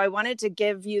comedy. So I wanted to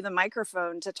give you the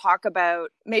microphone to talk about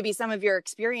maybe some of your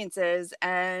experiences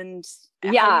and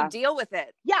how you deal with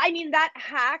it. Yeah, that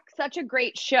Hacks, such a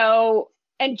great show.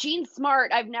 And Jean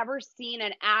Smart, I've never seen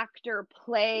an actor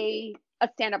play a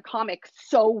stand-up comic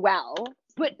so well.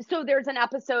 But so there's an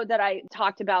episode that I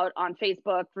talked about on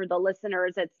Facebook for the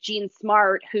listeners. It's Jean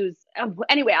Smart, who's,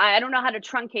 anyway, I don't know how to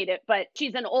truncate it, but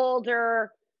she's an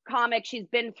older comic. She's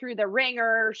been through the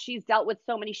ringer. She's dealt with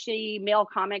so many shitty male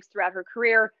comics throughout her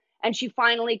career. And she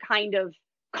finally kind of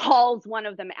calls one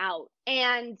of them out.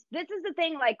 And this is the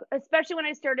thing, like, especially when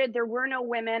I started, there were no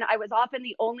women. I was often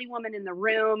the only woman in the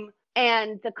room.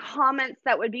 And the comments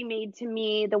that would be made to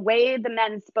me, the way the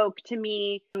men spoke to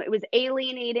me, it was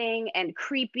alienating and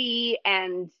creepy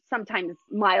and sometimes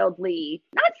mildly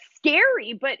not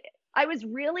scary, but I was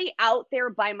really out there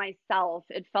by myself,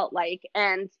 it felt like.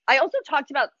 And I also talked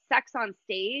about sex on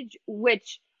stage,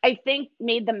 which I think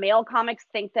made the male comics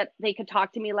think that they could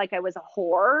talk to me like I was a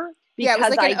whore. Yeah, it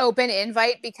was like an open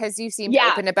invite because you seemed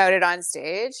open about it on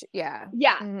stage. Yeah.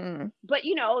 Yeah. Mm-hmm. But,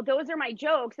 you know, those are my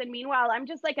jokes. And meanwhile, I'm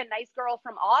just like a nice girl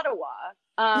from Ottawa.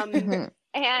 And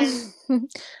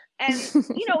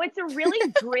you know, it's a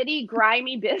really gritty,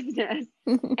 grimy business.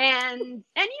 And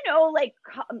you know, like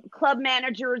club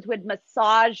managers would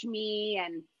massage me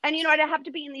and you know, I'd have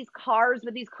to be in these cars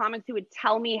with these comics who would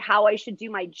tell me how I should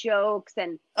do my jokes.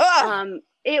 And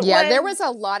there was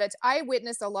a lot of I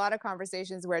witnessed a lot of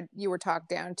conversations where you were talked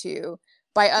down to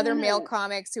by other male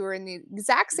comics who were in the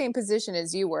exact same position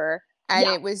as you were. And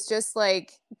it was just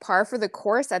like par for the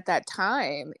course at that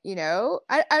time, you know?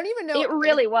 I don't even know. It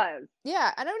really was.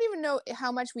 Yeah. I don't even know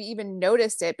how much we even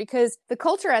noticed it because the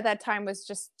culture at that time was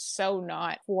just so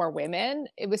not for women.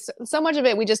 It was so much of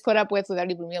it we just put up with without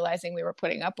even realizing we were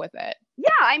putting up with it.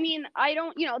 Yeah. I mean,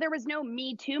 you know, there was no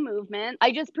Me Too movement.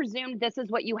 I just presumed this is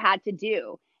what you had to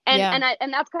do. And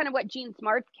that's kind of what Jean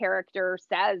Smart's character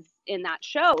says in that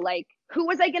show. Like, who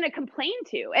was I going to complain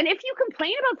to? And if you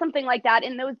complain about something like that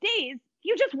in those days,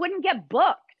 you just wouldn't get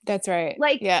booked. That's right.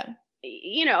 Like,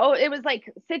 you know, it was like,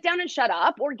 sit down and shut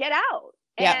up or get out.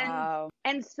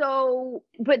 And so,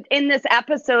 but in this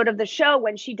episode of the show,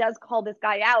 when she does call this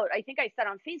guy out, I think I said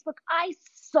on Facebook, I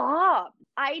sobbed.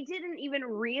 I didn't even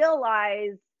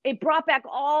realize it brought back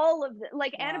all of the,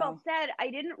 like Annabelle said, I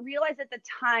didn't realize at the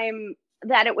time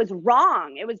that it was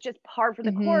wrong. It was just par for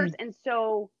the course. And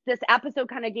so this episode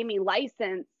kind of gave me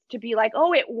license to be like,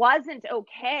 oh, it wasn't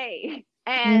okay.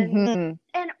 And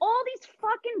and all these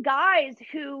fucking guys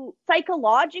who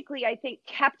psychologically, I think,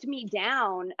 kept me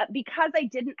down because I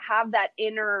didn't have that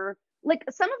inner, like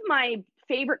some of my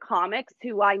favorite comics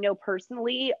who I know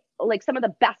personally, like some of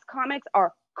the best comics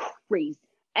are crazy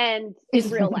and in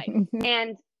real life.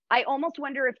 And I almost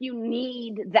wonder if you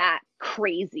need that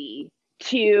crazy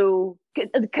to,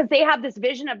 because they have this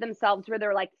vision of themselves where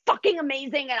they're like fucking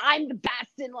amazing and I'm the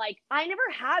best. And like, I never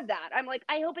had that. I'm like,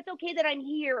 I hope it's okay that I'm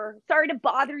here. Sorry to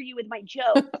bother you with my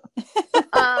joke.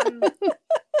 And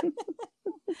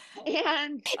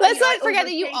let's not forget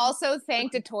that you also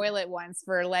thanked a toilet once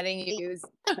for letting you use.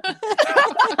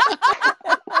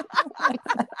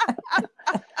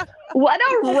 What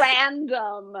a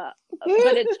random, but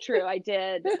it's true. I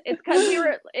did. It's because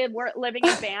we're living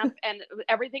in Banff and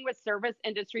everything was service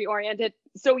industry oriented.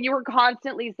 So you were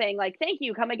constantly saying like, thank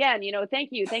you, come again, you know, thank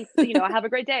you, thanks, you know, have a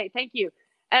great day, thank you.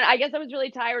 And I guess I was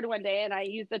really tired one day and I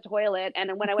used the toilet.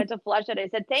 And when I went to flush it, I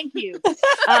said, thank you.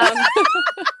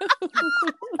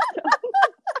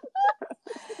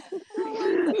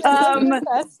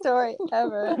 Best story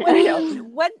ever.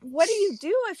 What do you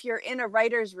do if you're in a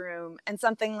writer's room and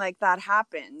something like that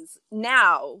happens?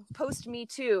 Now, post Me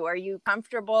Too, are you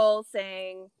comfortable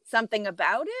saying something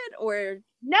about it or?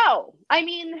 No, I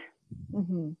mean,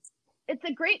 it's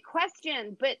a great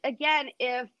question. But again,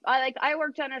 if I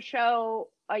worked on a show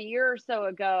a year or so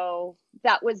ago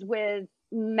that was with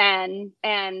men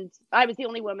and I was the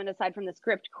only woman aside from the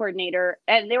script coordinator,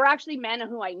 and they were actually men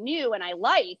who I knew and I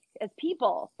like as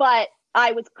people, but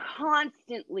I was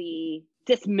constantly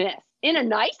dismissed in a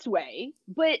nice way,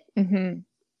 but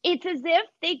it's as if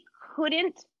they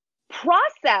couldn't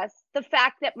process the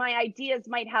fact that my ideas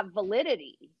might have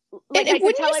validity. Like, and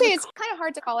wouldn't you say it's kind of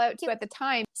hard to call out too at the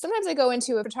time? Sometimes I go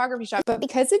into a photography shop, but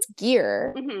because it's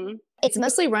gear, it's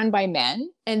mostly run by men,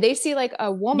 and they see like a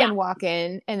woman walk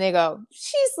in and they go,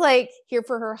 she's like here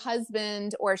for her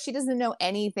husband, or she doesn't know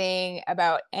anything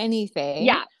about anything.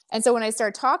 Yeah. And so when I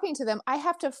start talking to them, I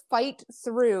have to fight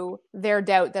through their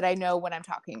doubt that I know what I'm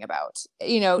talking about,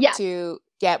 you know, to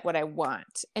get what I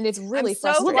want. And it's really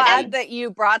frustrating. I'm so glad that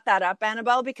you brought that up,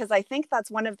 Annabelle, because I think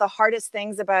that's one of the hardest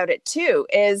things about it too,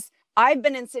 is I've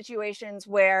been in situations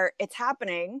where it's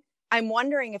happening. I'm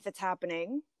wondering if it's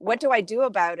happening. What do I do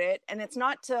about it? And it's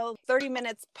not till 30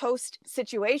 minutes post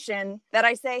situation that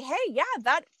I say, hey, yeah,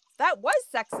 that was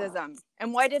sexism.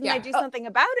 And why didn't Yeah. they do something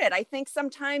about it? I think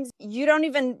sometimes you don't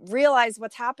even realize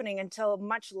what's happening until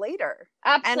much later.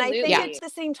 Absolutely. And I think at the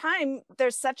same time,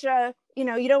 there's such a, you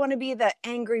know, you don't want to be the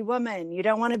angry woman. You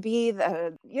don't want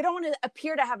to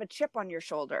appear to have a chip on your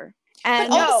shoulder. And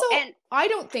but also, I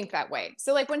don't think that way.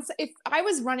 So like if I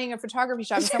was running a photography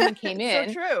shop and someone came in,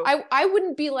 so true. I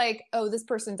wouldn't be like, oh, this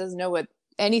person doesn't know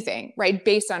anything, right?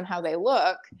 Based on how they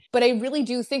look. But I really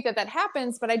do think that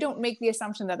happens, but I don't make the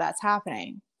assumption that that's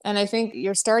happening. And I think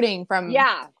you're starting from.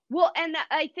 Yeah. Well, and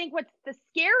I think what's the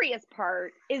scariest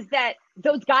part is that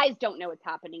those guys don't know what's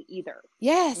happening either.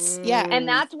 Yes. Yeah. And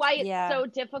that's why it's so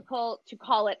difficult to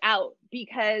call it out,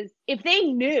 because if they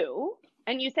knew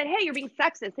and you said, hey, you're being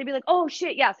sexist, they'd be like, oh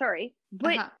shit, yeah, sorry.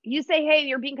 But you say, hey,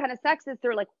 you're being kind of sexist,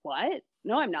 they're like, what?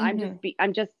 No, I'm not.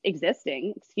 I'm just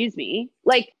existing. Excuse me.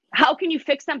 Like, how can you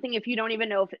fix something if you don't even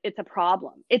know if it's a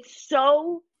problem? It's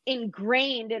so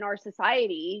ingrained in our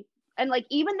society. And like,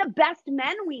 even the best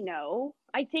men we know,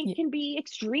 I think, can be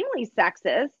extremely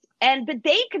sexist, but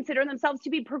they consider themselves to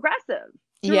be progressive.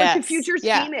 So like the future's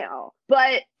female,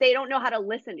 but they don't know how to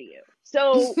listen to you.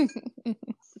 So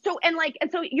So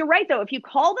you're right though. If you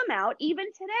call them out, even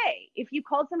today, if you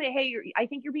called somebody, hey, I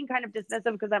think you're being kind of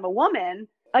dismissive because I'm a woman,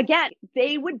 again,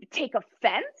 they would take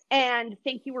offense and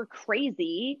think you were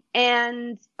crazy.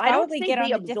 And I don't think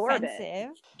they absorb it.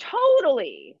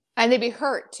 Totally. And they'd be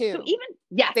hurt too. So even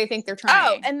they think they're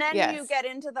trying. Oh, and then you get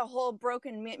into the whole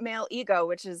broken male ego,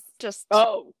 which is just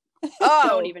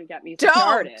don't even get me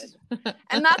started.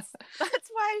 And that's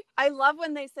why I love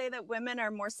when they say that women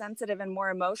are more sensitive and more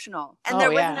emotional. And there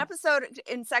was an episode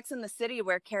in Sex and the City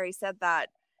where Carrie said that,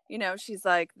 you know, she's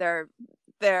like, they're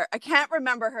I can't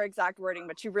remember her exact wording,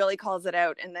 but she really calls it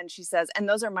out. And then she says, and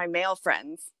those are my male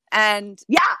friends. And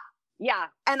yeah.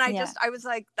 And I was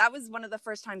like, that was one of the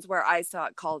first times where I saw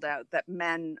it called out, that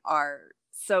men are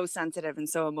so sensitive and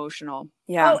so emotional.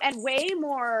 Yeah. Oh, and way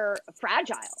more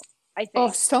fragile, I think.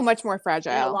 Oh, so much more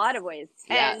fragile. In a lot of ways.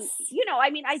 Yes. And, you know, I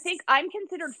mean, I think I'm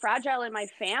considered fragile in my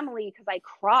family because I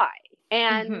cry.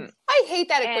 And I hate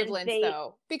that equivalence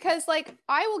though, because like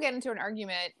I will get into an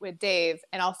argument with Dave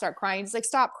and I'll start crying. He's like,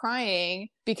 stop crying,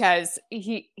 because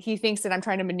he thinks that I'm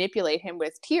trying to manipulate him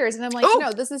with tears. And I'm like,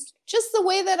 no, this is just the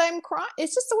way that I'm crying.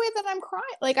 It's just the way that I'm crying.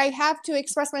 Like, I have to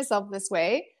express myself this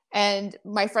way, and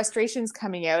my frustration's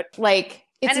coming out. Like,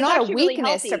 it's not a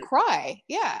weakness to cry.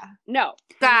 Yeah. No.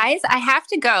 Guys, I have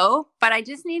to go, but I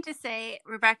just need to say,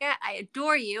 Rebecca, I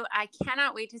adore you. I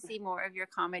cannot wait to see more of your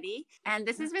comedy. And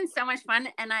this has been so much fun,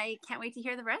 and I can't wait to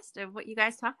hear the rest of what you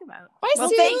guys talk about.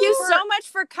 Well, thank you so much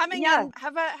for coming. And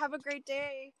have a great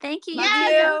day. Thank you.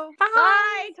 Love you. Bye.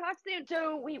 Bye. Talk soon.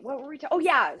 So wait, what were we talking? Oh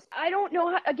yeah. I don't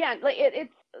know how, again, like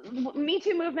it's Me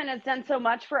Too movement has done so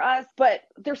much for us, but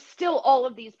there's still all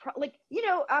of these like, you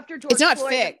know, after George It's not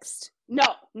Floyd, fixed. No,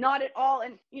 not at all.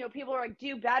 And, you know, people are like,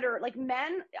 do better. Like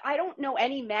men, I don't know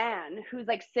any man who's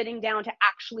like sitting down to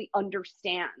actually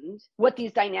understand what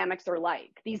these dynamics are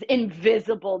like, these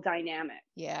invisible dynamics.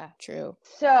 Yeah, true.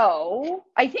 So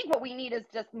I think what we need is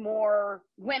just more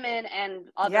women and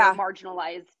other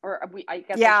marginalized, I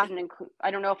guess I shouldn't include,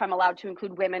 I don't know if I'm allowed to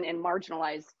include women in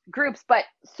marginalized groups, but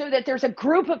so that there's a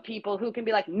group of people who can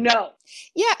be like, no.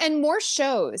 Yeah, and more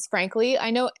shows, frankly.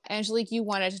 I know, Angelique, you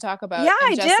wanted to talk about. Yeah,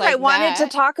 I did. I wanted to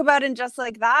talk about And Just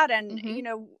Like That. And, you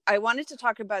know, I wanted to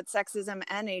talk about sexism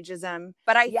and ageism,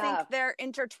 but I think they're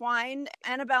intertwined.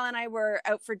 Annabelle and I were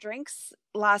out for drinks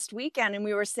last weekend, and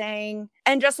we were saying,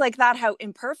 And Just Like That, how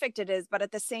imperfect it is. But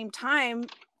at the same time,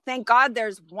 thank God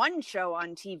there's one show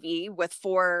on TV with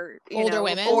four older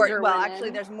women. Actually,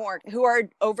 there's more who are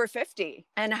over 50,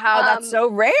 and how that's so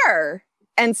rare.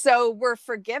 And so we're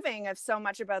forgiving of so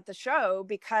much about the show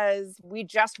because we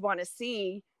just want to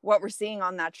see what we're seeing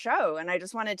on that show. And I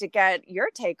just wanted to get your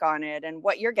take on it and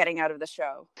what you're getting out of the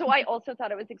show. So I also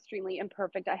thought it was extremely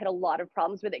imperfect. I had a lot of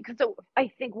problems with it. So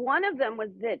I think one of them was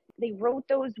that they wrote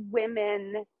those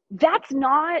women. That's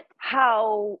not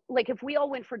how, like, if we all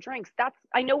went for drinks,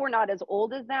 I know we're not as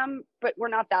old as them, but we're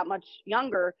not that much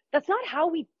younger. That's not how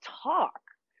we talk.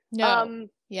 No.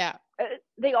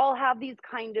 They all have these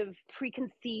kind of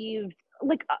preconceived,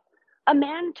 like a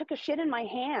man took a shit in my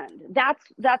hand. That's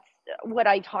what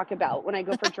I talk about when I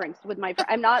go for drinks with my friend.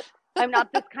 I'm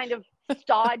not this kind of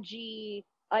stodgy,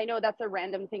 I know that's a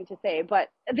random thing to say, but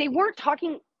they weren't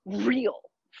talking real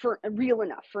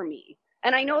enough for me.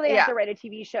 And I know they have to write a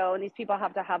TV show, and these people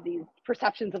have to have these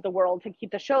perceptions of the world to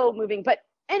keep the show moving. But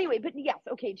anyway, yes,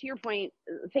 okay, to your point,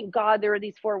 thank God there are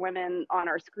these four women on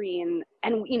our screen,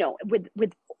 and, you know,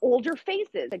 with older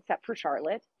faces, except for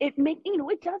Charlotte. It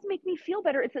does make me feel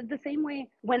better. It's the same way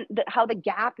when how the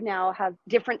Gap now has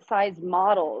different size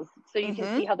models, so you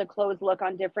can see how the clothes look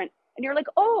on different. And you're like,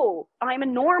 oh, I'm a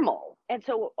normal. And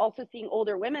so also seeing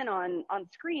older women on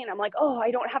screen, I'm like, oh,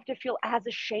 I don't have to feel as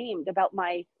ashamed about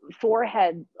my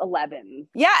forehead 11.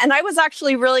 Yeah, and I was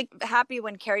actually really happy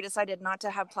when Carrie decided not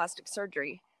to have plastic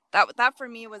surgery. That for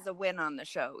me was a win on the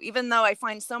show. Even though I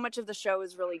find so much of the show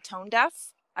is really tone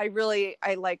deaf, I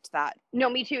liked that. No,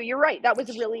 me too. You're right. That was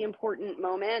a really important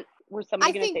moment. Was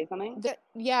somebody going to say something?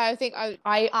 I think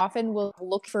I often will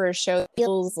look for a show that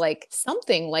feels like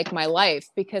something like my life,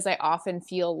 because I often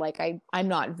feel like I'm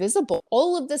not visible.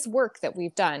 All of this work that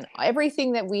we've done,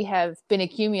 everything that we have been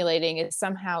accumulating is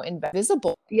somehow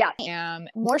invisible. Yeah. I am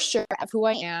more sure of who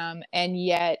I am, and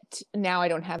yet now I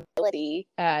don't have the ability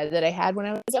that I had when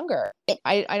I was younger.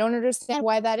 I don't understand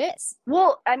why that is.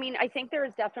 Well, I mean, I think there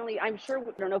is definitely, I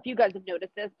don't know if you guys have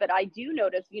noticed this, but I do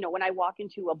notice, when I walk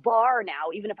into a bar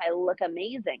now, even if I look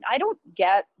amazing, I don't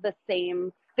get the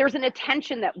same, there's an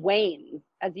attention that wanes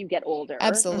as you get older.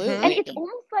 Absolutely. And it's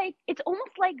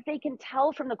almost like they can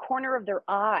tell from the corner of their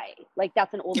eye, like,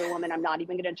 that's an older woman, I'm not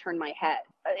even going to turn my head.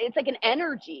 It's like an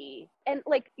energy. And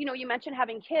like, you mentioned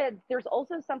having kids, there's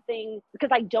also something,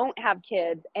 because I don't have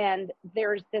kids, and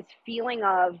there's this feeling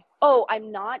of, oh,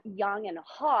 I'm not young and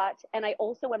hot, and I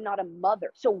also am not a mother.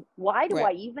 So why do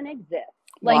I even exist?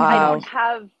 Like, wow. I don't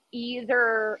have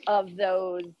either of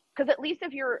those. Because at least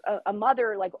if you're a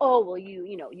mother, like, oh, well, you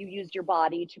used your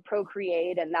body to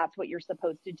procreate, and that's what you're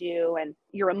supposed to do, and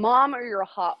you're a mom or you're a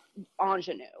hot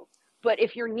ingenue. But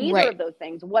if you're neither of those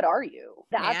things, what are you?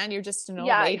 You're just an old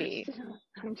lady.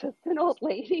 I'm just an old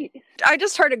lady. I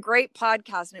just heard a great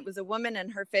podcast, and it was a woman in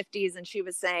her 50s, and she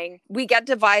was saying, we get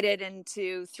divided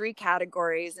into 3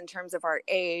 categories in terms of our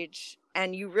age.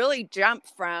 And you really jump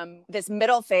from this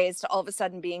middle phase to all of a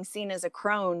sudden being seen as a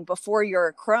crone before you're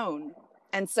a crone.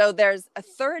 And so there's a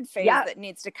third phase that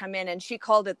needs to come in, and she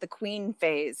called it the queen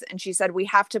phase. And she said, we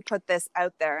have to put this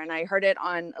out there. And I heard it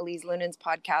on Elise Lunen's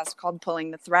podcast called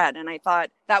Pulling the Thread. And I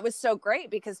thought that was so great,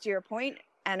 because to your point,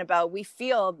 Annabelle, we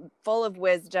feel full of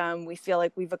wisdom. We feel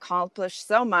like we've accomplished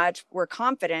so much. We're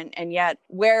confident. And yet,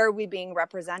 where are we being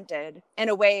represented in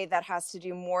a way that has to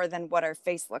do more than what our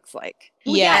face looks like?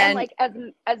 Yeah. And like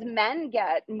as men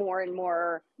get more and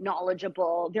more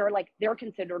knowledgeable, they're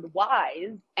considered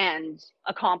wise and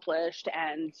accomplished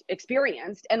and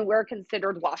experienced, and we're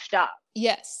considered washed up.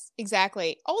 Yes,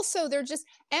 exactly. Also,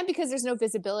 and because there's no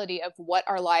visibility of what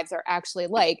our lives are actually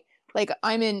like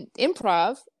I'm in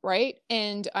improv, right?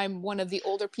 And I'm one of the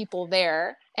older people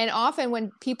there. And often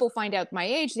when people find out my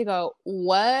age, they go,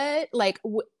 what? Like,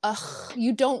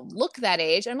 you don't look that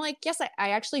age. I'm like, yes,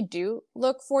 I actually do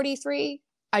look 43.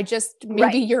 I just,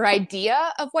 maybe your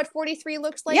idea of what 43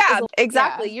 looks like. Yeah,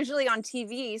 exactly. Yeah. Usually on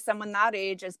TV, someone that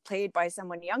age is played by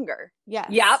someone younger. Yeah.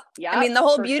 Yep. I mean, the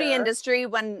whole beauty industry,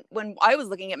 when I was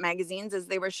looking at magazines, is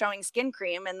they were showing skin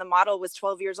cream and the model was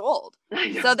 12 years old.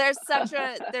 So there's such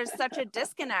a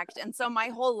disconnect. And so my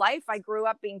whole life, I grew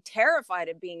up being terrified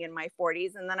of being in my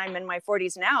 40s. And then I'm in my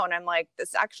 40s now. And I'm like,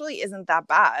 this actually isn't that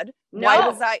bad. No. Why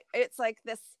was it's like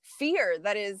this fear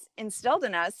that is instilled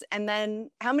in us. And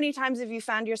then how many times have you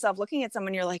found yourself looking at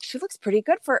someone, you're like, she looks pretty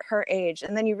good for her age.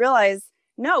 And then you realize,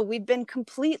 no, we've been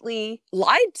completely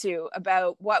lied to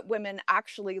about what women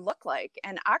actually look like.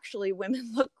 And actually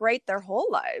women look great their whole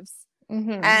lives.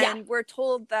 Mm-hmm. And we're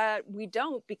told that we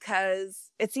don't,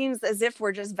 because it seems as if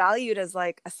we're just valued as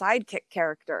like a sidekick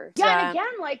character. Yeah, and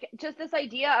again, like just this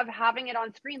idea of having it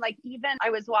on screen. Like even I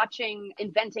was watching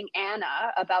Inventing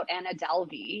Anna about Anna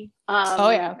Delvey.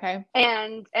 Okay.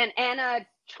 And Anna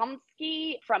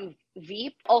Chomsky from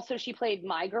Veep. Also, she played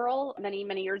My Girl many,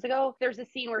 many years ago. There's a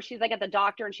scene where she's like at the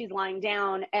doctor and she's lying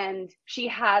down, and she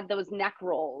had those neck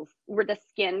rolls where the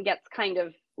skin gets kind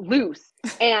of loose.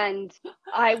 And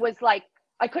I was like,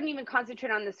 I couldn't even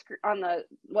concentrate on the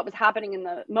what was happening in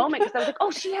the moment, because I was like,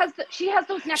 oh, she has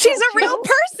those neck rolls. She's a real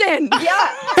person.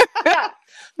 Yeah.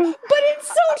 But it's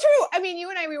so true. I mean, you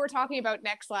and I, we were talking about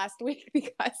necks last week,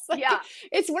 because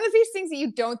it's one of these things that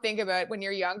you don't think about when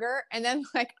you're younger. And then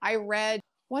like I read,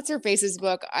 what's her face's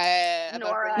book?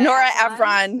 Nora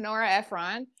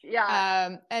Ephron.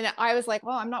 Yeah. And I was like,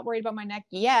 well, I'm not worried about my neck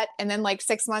yet. And then like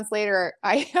 6 months later,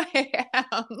 I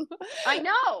am. I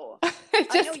know. It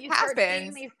just I know, you happens. start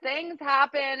seeing these things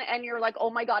happen and you're like, oh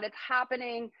my God, it's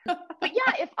happening. But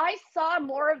yeah, if I saw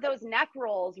more of those neck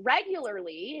rolls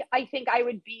regularly, I think I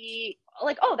would be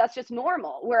like, oh, that's just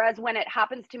normal. Whereas when it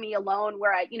happens to me alone,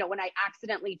 where when I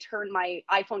accidentally turn my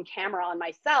iPhone camera on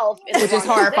myself, which is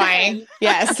horrifying.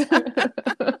 Yes.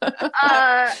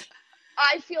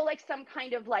 I feel like some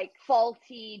kind of like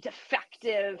faulty,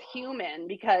 defective human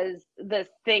because this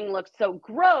thing looks so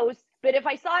gross. But if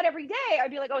I saw it every day, I'd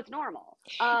be like, oh, it's normal.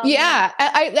 Yeah,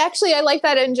 I actually, I like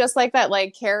that. And just like that,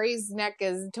 like Carrie's neck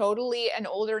is totally an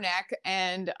older neck.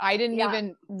 And I didn't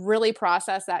even really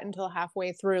process that until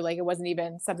halfway through. Like it wasn't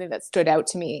even something that stood out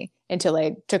to me until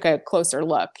I took a closer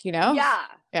look, you know? Yeah.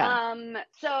 Yeah.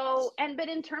 But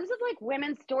in terms of like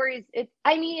women's stories,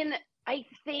 I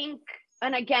think,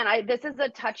 and again, this is a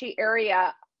touchy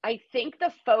area. I think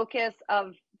the focus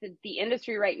of the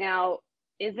industry right now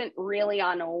isn't really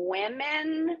on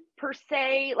women per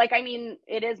se. Like, I mean,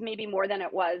 it is maybe more than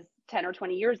it was 10 or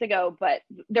 20 years ago, but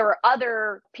there are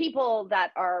other people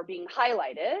that are being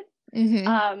highlighted. Mm-hmm.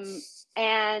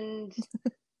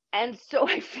 And so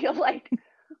I feel like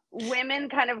women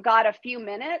kind of got a few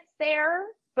minutes there,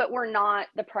 but we're not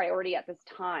the priority at this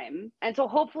time. And so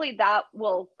hopefully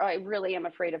I really am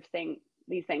afraid of saying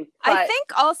these things. But I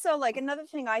think also like another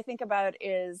thing I think about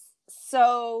is,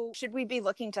 so should we be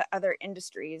looking to other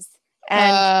industries,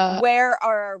 and where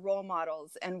are our role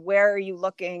models, and where are you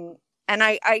looking? And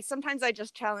I sometimes I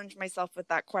just challenge myself with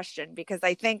that question, because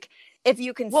I think if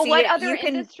you can see what it, other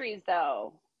industries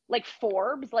though? Like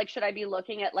Forbes? Like, should I be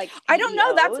looking at like CEOs? I don't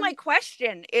know. That's my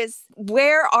question, is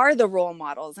where are the role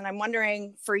models? And I'm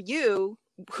wondering for you,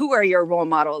 who are your role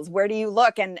models? Where do you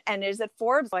look? And is it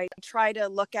Forbes? I try to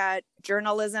look at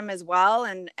journalism as well.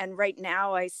 And right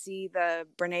now I see the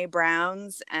Brene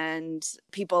Browns and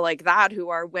people like that who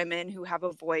are women who have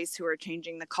a voice, who are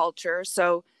changing the culture.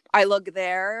 So I look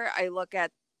there. I look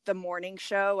at the morning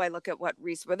show. I look at what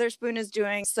Reese Witherspoon is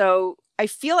doing. So I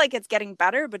feel like it's getting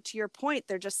better, but to your point,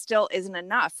 there just still isn't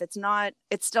enough. It's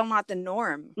still not the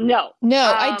norm. No,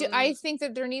 I think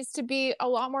that there needs to be a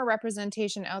lot more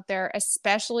representation out there,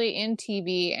 especially in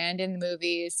TV and in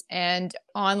movies and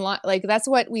online. Like that's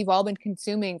what we've all been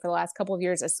consuming for the last couple of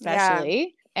years, especially. Yeah.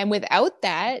 And without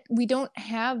that, we don't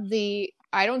have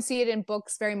I don't see it in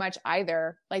books very much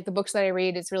either. Like the books that I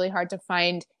read, it's really hard to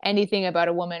find anything about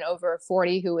a woman over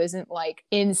 40 who isn't like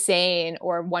insane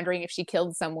or wondering if she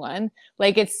killed someone.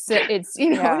 Like it's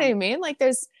you know what I mean? Like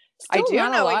there's still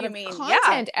not a lot of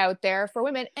content out there for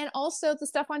women. And also the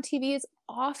stuff on TV is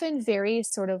often very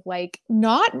sort of like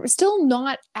still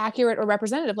not accurate or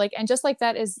representative. Like, and just like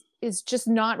that is just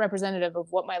not representative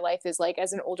of what my life is like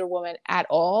as an older woman at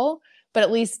all. But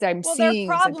at least I'm seeing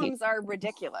their problems are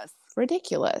ridiculous.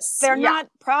 They're not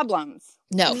problems.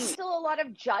 No. There's still a lot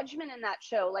of judgment in that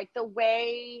show. Like the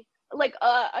way, like,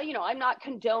 I'm not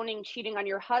condoning cheating on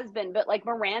your husband, but like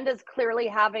Miranda's clearly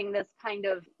having this kind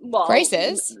of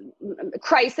crisis,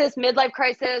 midlife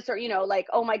crisis, or, like,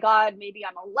 oh my God, maybe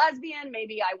I'm a lesbian.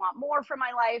 Maybe I want more for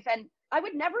my life. And I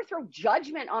would never throw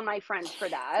judgment on my friends for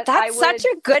that. That's such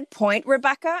a good point,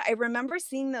 Rebecca. I remember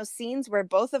seeing those scenes where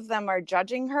both of them are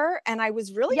judging her, and I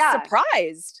was really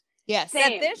surprised. Yes.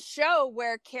 That this show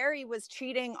where Carrie was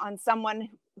cheating on someone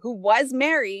who was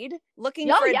married, looking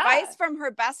for advice from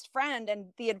her best friend. And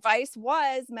the advice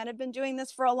was, men have been doing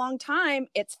this for a long time.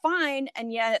 It's fine.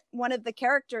 And yet one of the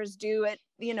characters do it,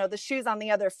 the shoes on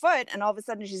the other foot. And all of a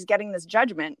sudden she's getting this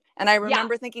judgment. And I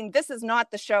remember thinking, this is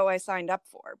not the show I signed up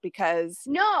for, because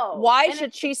why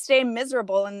should she stay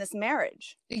miserable in this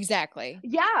marriage? Exactly.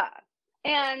 Yeah.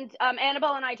 And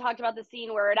Annabelle and I talked about the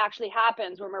scene where it actually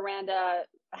happens, where Miranda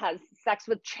has sex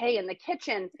with Che in the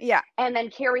kitchen. Yeah. And then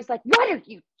Carrie's like, what are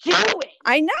you doing?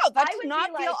 I know. That does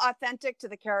not feel authentic to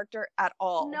the character at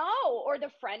all. No, or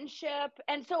the friendship.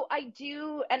 And so I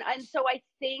do, and so I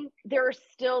think there are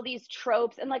still these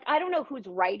tropes. And like, I don't know who's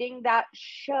writing that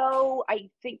show. I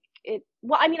think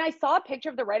I saw a picture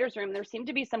of the writer's room. There seemed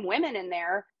to be some women in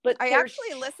there, but I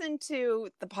actually listened to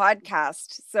the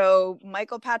podcast. So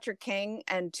Michael Patrick King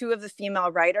and two of the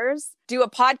female writers do a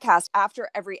podcast after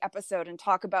every episode and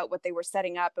talk about what they were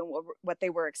setting up and what they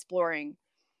were exploring.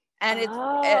 And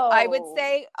I would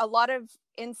say a lot of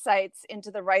insights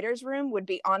into the writer's room would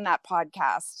be on that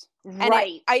podcast. Right.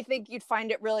 And I think you'd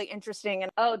find it really interesting.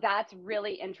 And that's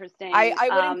really interesting. I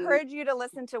would encourage you to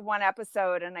listen to one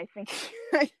episode, and I think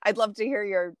I'd love to hear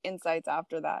your insights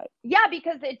after that. Yeah,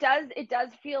 because it does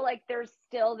feel like there's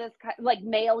still this like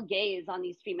male gaze on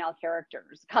these female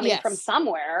characters coming from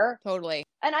somewhere. Totally.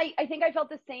 And I think I felt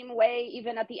the same way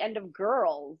even at the end of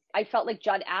Girls. I felt like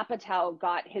Judd Apatow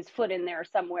got his foot in there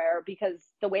somewhere, because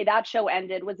the way that show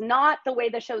ended was not the way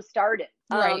the show started.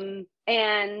 Right.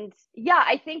 And yeah,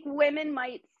 I think women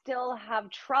might still have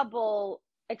trouble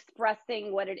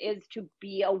expressing what it is to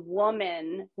be a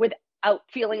woman without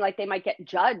feeling like they might get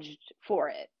judged for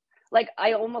it. Like,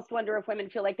 I almost wonder if women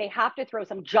feel like they have to throw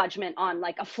some judgment on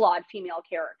like a flawed female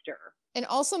character. And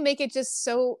also make it just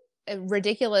so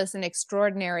ridiculous and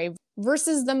extraordinary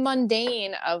versus the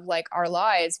mundane of like our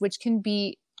lives, which can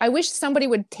be, I wish somebody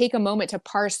would take a moment to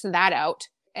parse that out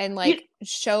and like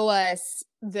show us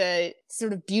the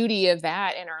sort of beauty of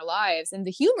that in our lives and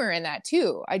the humor in that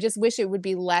too. I just wish it would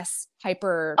be less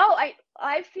hyper. Oh,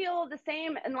 I feel the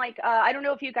same. And like, I don't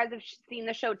know if you guys have seen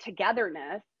the show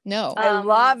Togetherness. No. I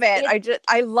love it.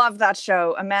 I love that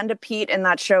show. Amanda Peet in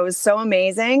that show is so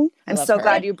amazing. I'm so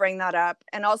glad you bring that up.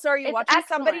 And also, are you watching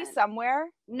Somebody Somewhere?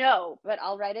 No, but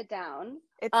I'll write it down.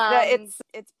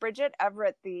 It's Bridget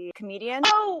Everett, the comedian.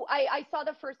 Oh, I saw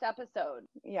the first episode.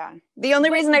 Yeah. The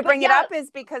only reason I bring it up is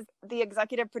because the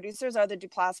executive producers are the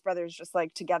Duplass brothers, just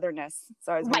like Togetherness.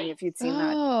 So I was wondering if you'd seen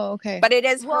that. Oh, okay. But it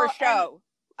is her show.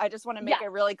 I just want to make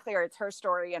it really clear. It's her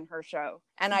story and her show.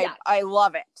 And I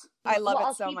love it. I love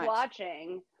it so much. I'll keep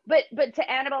watching. But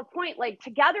to Annabelle's point, like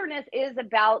Togetherness is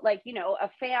about like, you know, a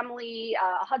family,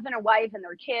 a husband and wife and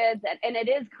their kids. And it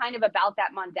is kind of about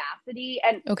that mundacity.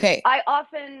 And I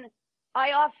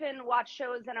often watch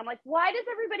shows and I'm like, why does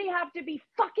everybody have to be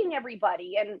fucking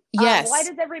everybody? And why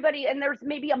does everybody, and there's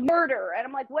maybe a murder. And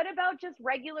I'm like, what about just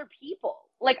regular people?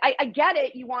 Like, I get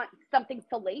it. You want something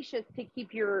salacious to keep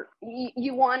you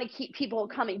want to keep people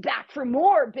coming back for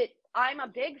more. But I'm a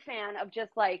big fan of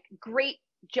just like great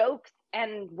jokes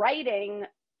and writing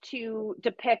to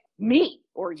depict me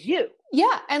or you.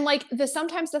 Yeah. And like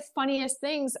sometimes the funniest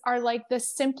things are like the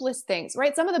simplest things,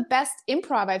 right? Some of the best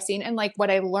improv I've seen, and like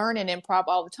what I learn in improv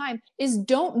all the time, is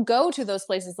don't go to those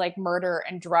places like murder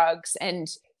and drugs and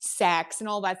sex and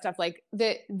all that stuff. Like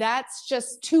that's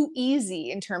just too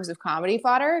easy in terms of comedy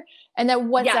fodder. And that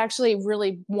what's actually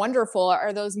really wonderful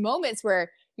are those moments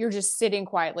where you're just sitting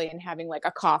quietly and having like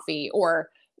a coffee or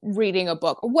reading a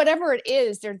book or whatever it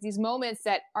is. There's these moments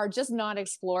that are just not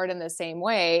explored in the same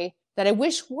way that I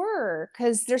wish were,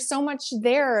 because there's so much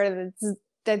there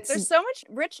there's so much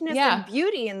richness and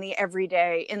beauty in the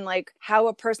everyday, in like how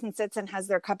a person sits and has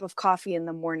their cup of coffee in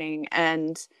the morning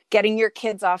and getting your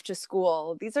kids off to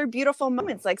school. These are beautiful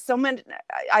moments. Like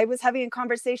I was having a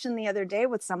conversation the other day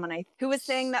with someone who was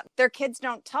saying that their kids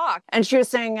don't talk. And she was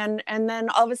saying, and then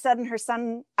all of a sudden her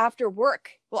son after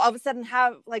work will all of a sudden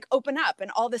open up and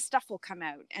all this stuff will come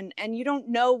out. And you don't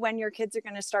know when your kids are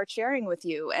going to start sharing with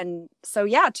you. And so,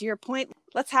 to your point,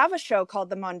 let's have a show called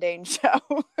The Mundane Show.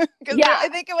 I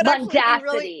think it would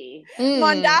actually be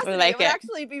Mondacity. It would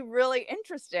actually be really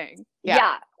interesting.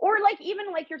 Yeah. Or like,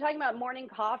 even like you're talking about morning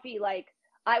coffee, like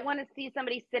I want to see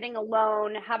somebody sitting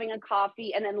alone, having a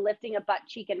coffee and then lifting a butt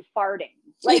cheek and farting.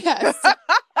 Like, yes,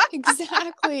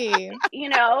 exactly. You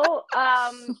know,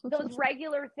 those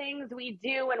regular things we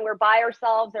do when we're by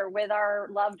ourselves or with our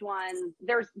loved ones.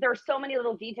 There's so many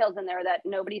little details in there that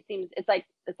nobody seems. It's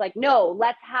like no,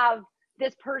 let's have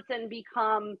this person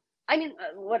become. I mean,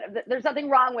 there's nothing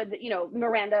wrong with, you know,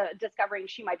 Miranda discovering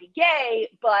she might be gay,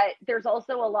 but there's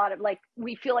also a lot of like,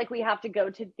 we feel like we have to go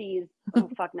to these, oh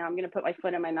fuck, now I'm going to put my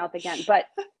foot in my mouth again. But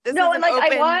no, and like,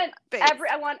 I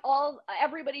want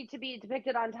everybody to be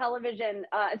depicted on television.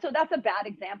 So that's a bad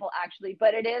example actually,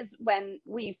 but it is when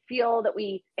we feel that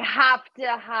we have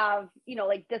to have, you know,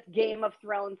 like this Game of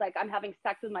Thrones, like I'm having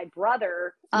sex with my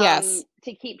brother,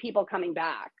 to keep people coming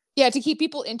back. Yeah. To keep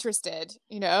people interested,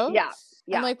 you know? Yeah.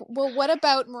 Yeah. I'm like, well, what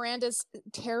about Miranda's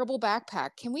terrible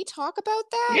backpack? Can we talk about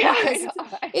that?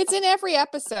 Because it's in every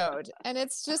episode and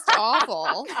it's just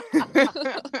awful.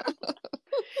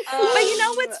 But you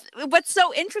know what's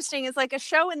so interesting is like a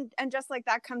show and just like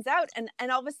that comes out and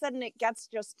all of a sudden it gets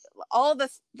just all the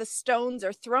stones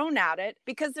are thrown at it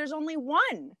because there's only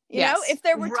one. You know, if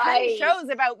there were 10 shows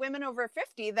about women over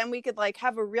 50, then we could like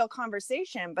have a real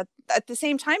conversation. But at the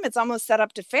same time, it's almost set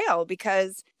up to fail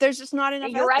because there's just not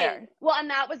enough out there. Well, and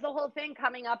that was the whole thing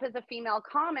coming up as a female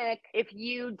comic. If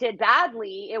you did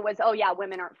badly, it was, oh yeah,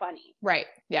 women aren't funny. Right.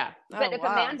 Yeah. But if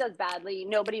a man does badly,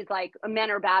 nobody's like, men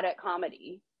are bad at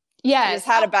comedy. Yeah, just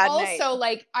had a bad night. Also,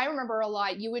 like I remember a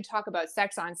lot. You would talk about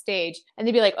sex on stage, and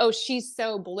they'd be like, "Oh, she's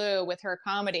so blue with her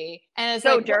comedy," and it's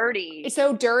so like, dirty. It's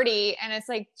so dirty, and it's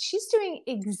like she's doing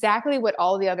exactly what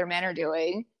all the other men are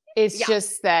doing. It's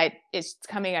just that it's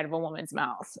coming out of a woman's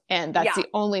mouth, and that's the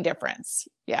only difference.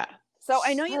 Yeah. So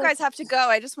I know you guys have to go.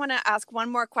 I just want to ask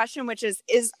one more question, which is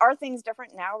are things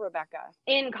different now, Rebecca?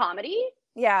 In comedy?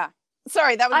 Yeah.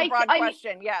 Sorry, that was a broad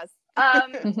question. Yes.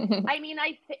 I mean,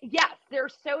 yes, they're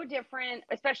so different,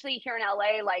 especially here in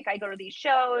LA. Like I go to these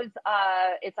shows,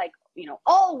 it's like, you know,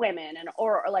 all women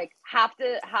or like half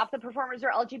the performers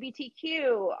are LGBTQ,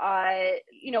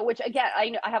 you know, which again,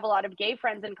 I have a lot of gay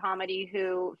friends in comedy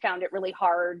who found it really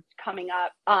hard coming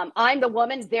up. I'm the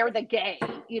woman, they're the gay,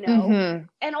 you know,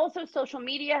 and also social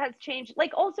media has changed.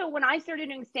 Like also when I started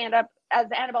doing stand up, as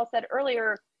Annabelle said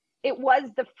earlier, it was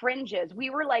the fringes. We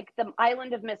were like the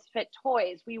island of misfit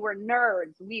toys. We were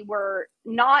nerds. We were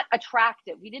not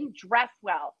attractive. We didn't dress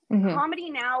well. Comedy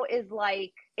now is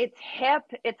like, it's hip,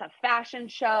 it's a fashion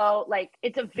show, like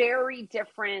it's a very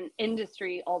different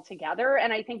industry altogether.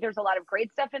 And I think there's a lot of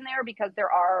great stuff in there because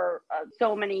there are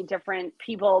so many different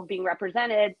people being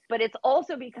represented, but it's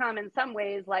also become in some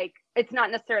ways like, it's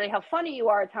not necessarily how funny you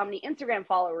are, it's how many Instagram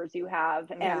followers you have.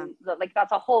 And like,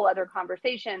 that's a whole other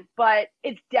conversation, but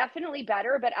it's definitely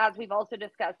better. But as we've also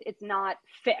discussed, it's not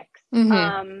fixed.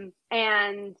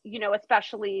 And, you know,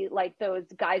 especially like those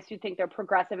guys who think they're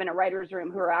progressive in a writer's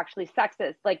room who are actually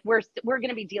sexist, like we're going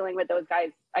to be dealing with those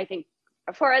guys, I think,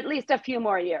 for at least a few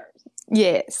more years.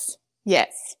 Yes.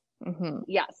 Yes.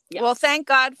 Yes. Well, thank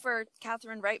God for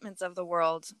Catherine Reitmans of the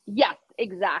world. Yes,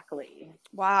 exactly.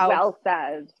 Wow. Well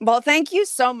said. Well, thank you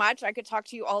so much. I could talk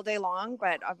to you all day long,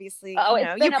 but obviously, you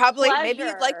probably, maybe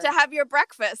you'd like to have your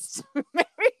breakfast. Maybe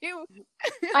you.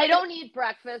 I don't eat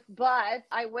breakfast, but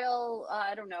I will,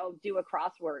 I don't know, do a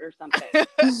crossword or something.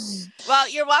 Well,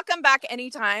 you're welcome back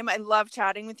anytime. I love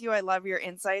chatting with you. I love your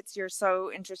insights. You're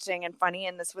so interesting and funny.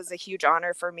 And this was a huge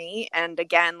honor for me. And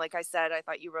again, like I said, I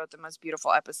thought you wrote the most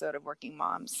beautiful episode of Working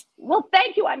Moms. Well,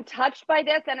 thank you. I'm touched by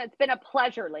this, and it's been a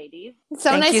pleasure, ladies.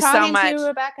 So Thank nice you so talking much. to you,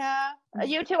 Rebecca.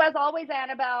 You too, as always,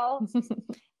 Annabelle.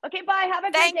 Okay, bye. Have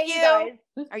a Thank good day, you. you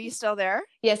guys. Are you still there?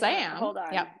 Yes, I am. Hold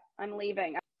on. Yep. I'm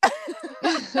leaving.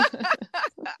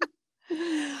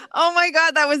 Oh my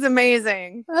God, that was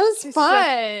amazing. That was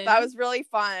fun. That was really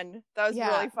fun.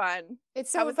 Really fun.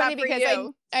 It's How so was funny that for because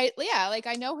you?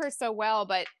 I know her so well,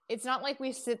 but it's not like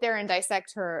we sit there and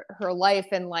dissect her life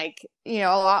and like, you know,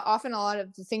 often a lot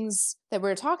of the things that we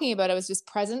were talking about, I was just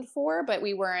present for, but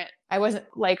I wasn't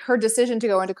like, her decision to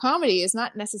go into comedy is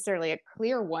not necessarily a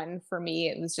clear one for me.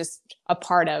 It was just a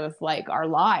part of like our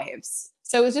lives.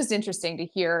 So it was just interesting to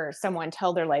hear someone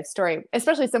tell their life story,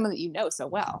 especially someone that you know so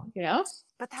well, you know?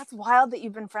 But that's wild that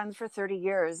you've been friends for 30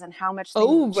 years and how much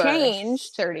things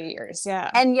changed. 30 years,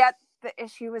 yeah. And yet the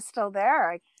issue is still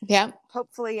there. Yeah.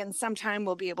 Hopefully in some time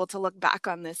we'll be able to look back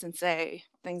on this and say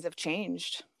things have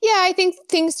changed. Yeah, I think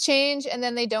things change and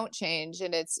then they don't change.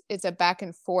 And it's a back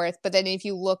and forth. But then if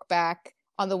you look back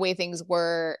on the way things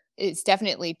were, it's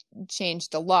definitely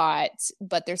changed a lot,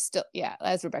 but there's still,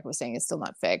 as Rebecca was saying, it's still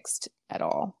not fixed at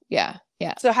all. Yeah.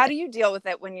 So how do you deal with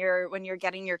it when you're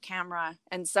getting your camera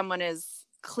and someone is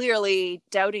clearly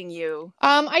doubting you?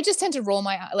 I just tend to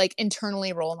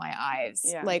internally roll my eyes.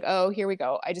 Yeah. Like, oh, here we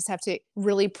go. I just have to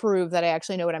really prove that I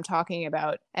actually know what I'm talking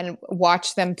about and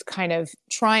watch them kind of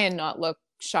try and not look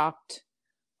shocked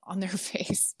on their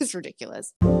face. It's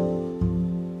ridiculous.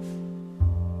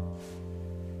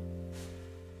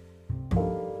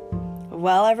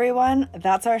 Well, everyone,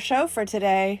 that's our show for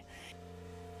today.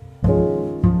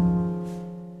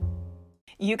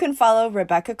 You can follow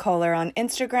Rebecca Kohler on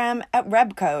Instagram at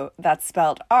Rebko. That's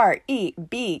spelled REBKOH.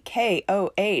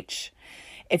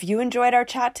 If you enjoyed our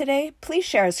chat today, please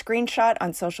share a screenshot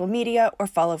on social media or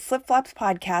follow Flip Flops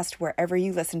Podcast wherever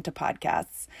you listen to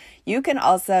podcasts. You can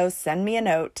also send me a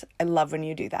note. I love when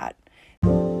you do that.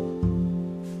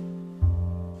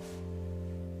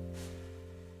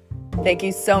 Thank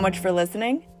you so much for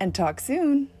listening, and talk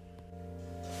soon.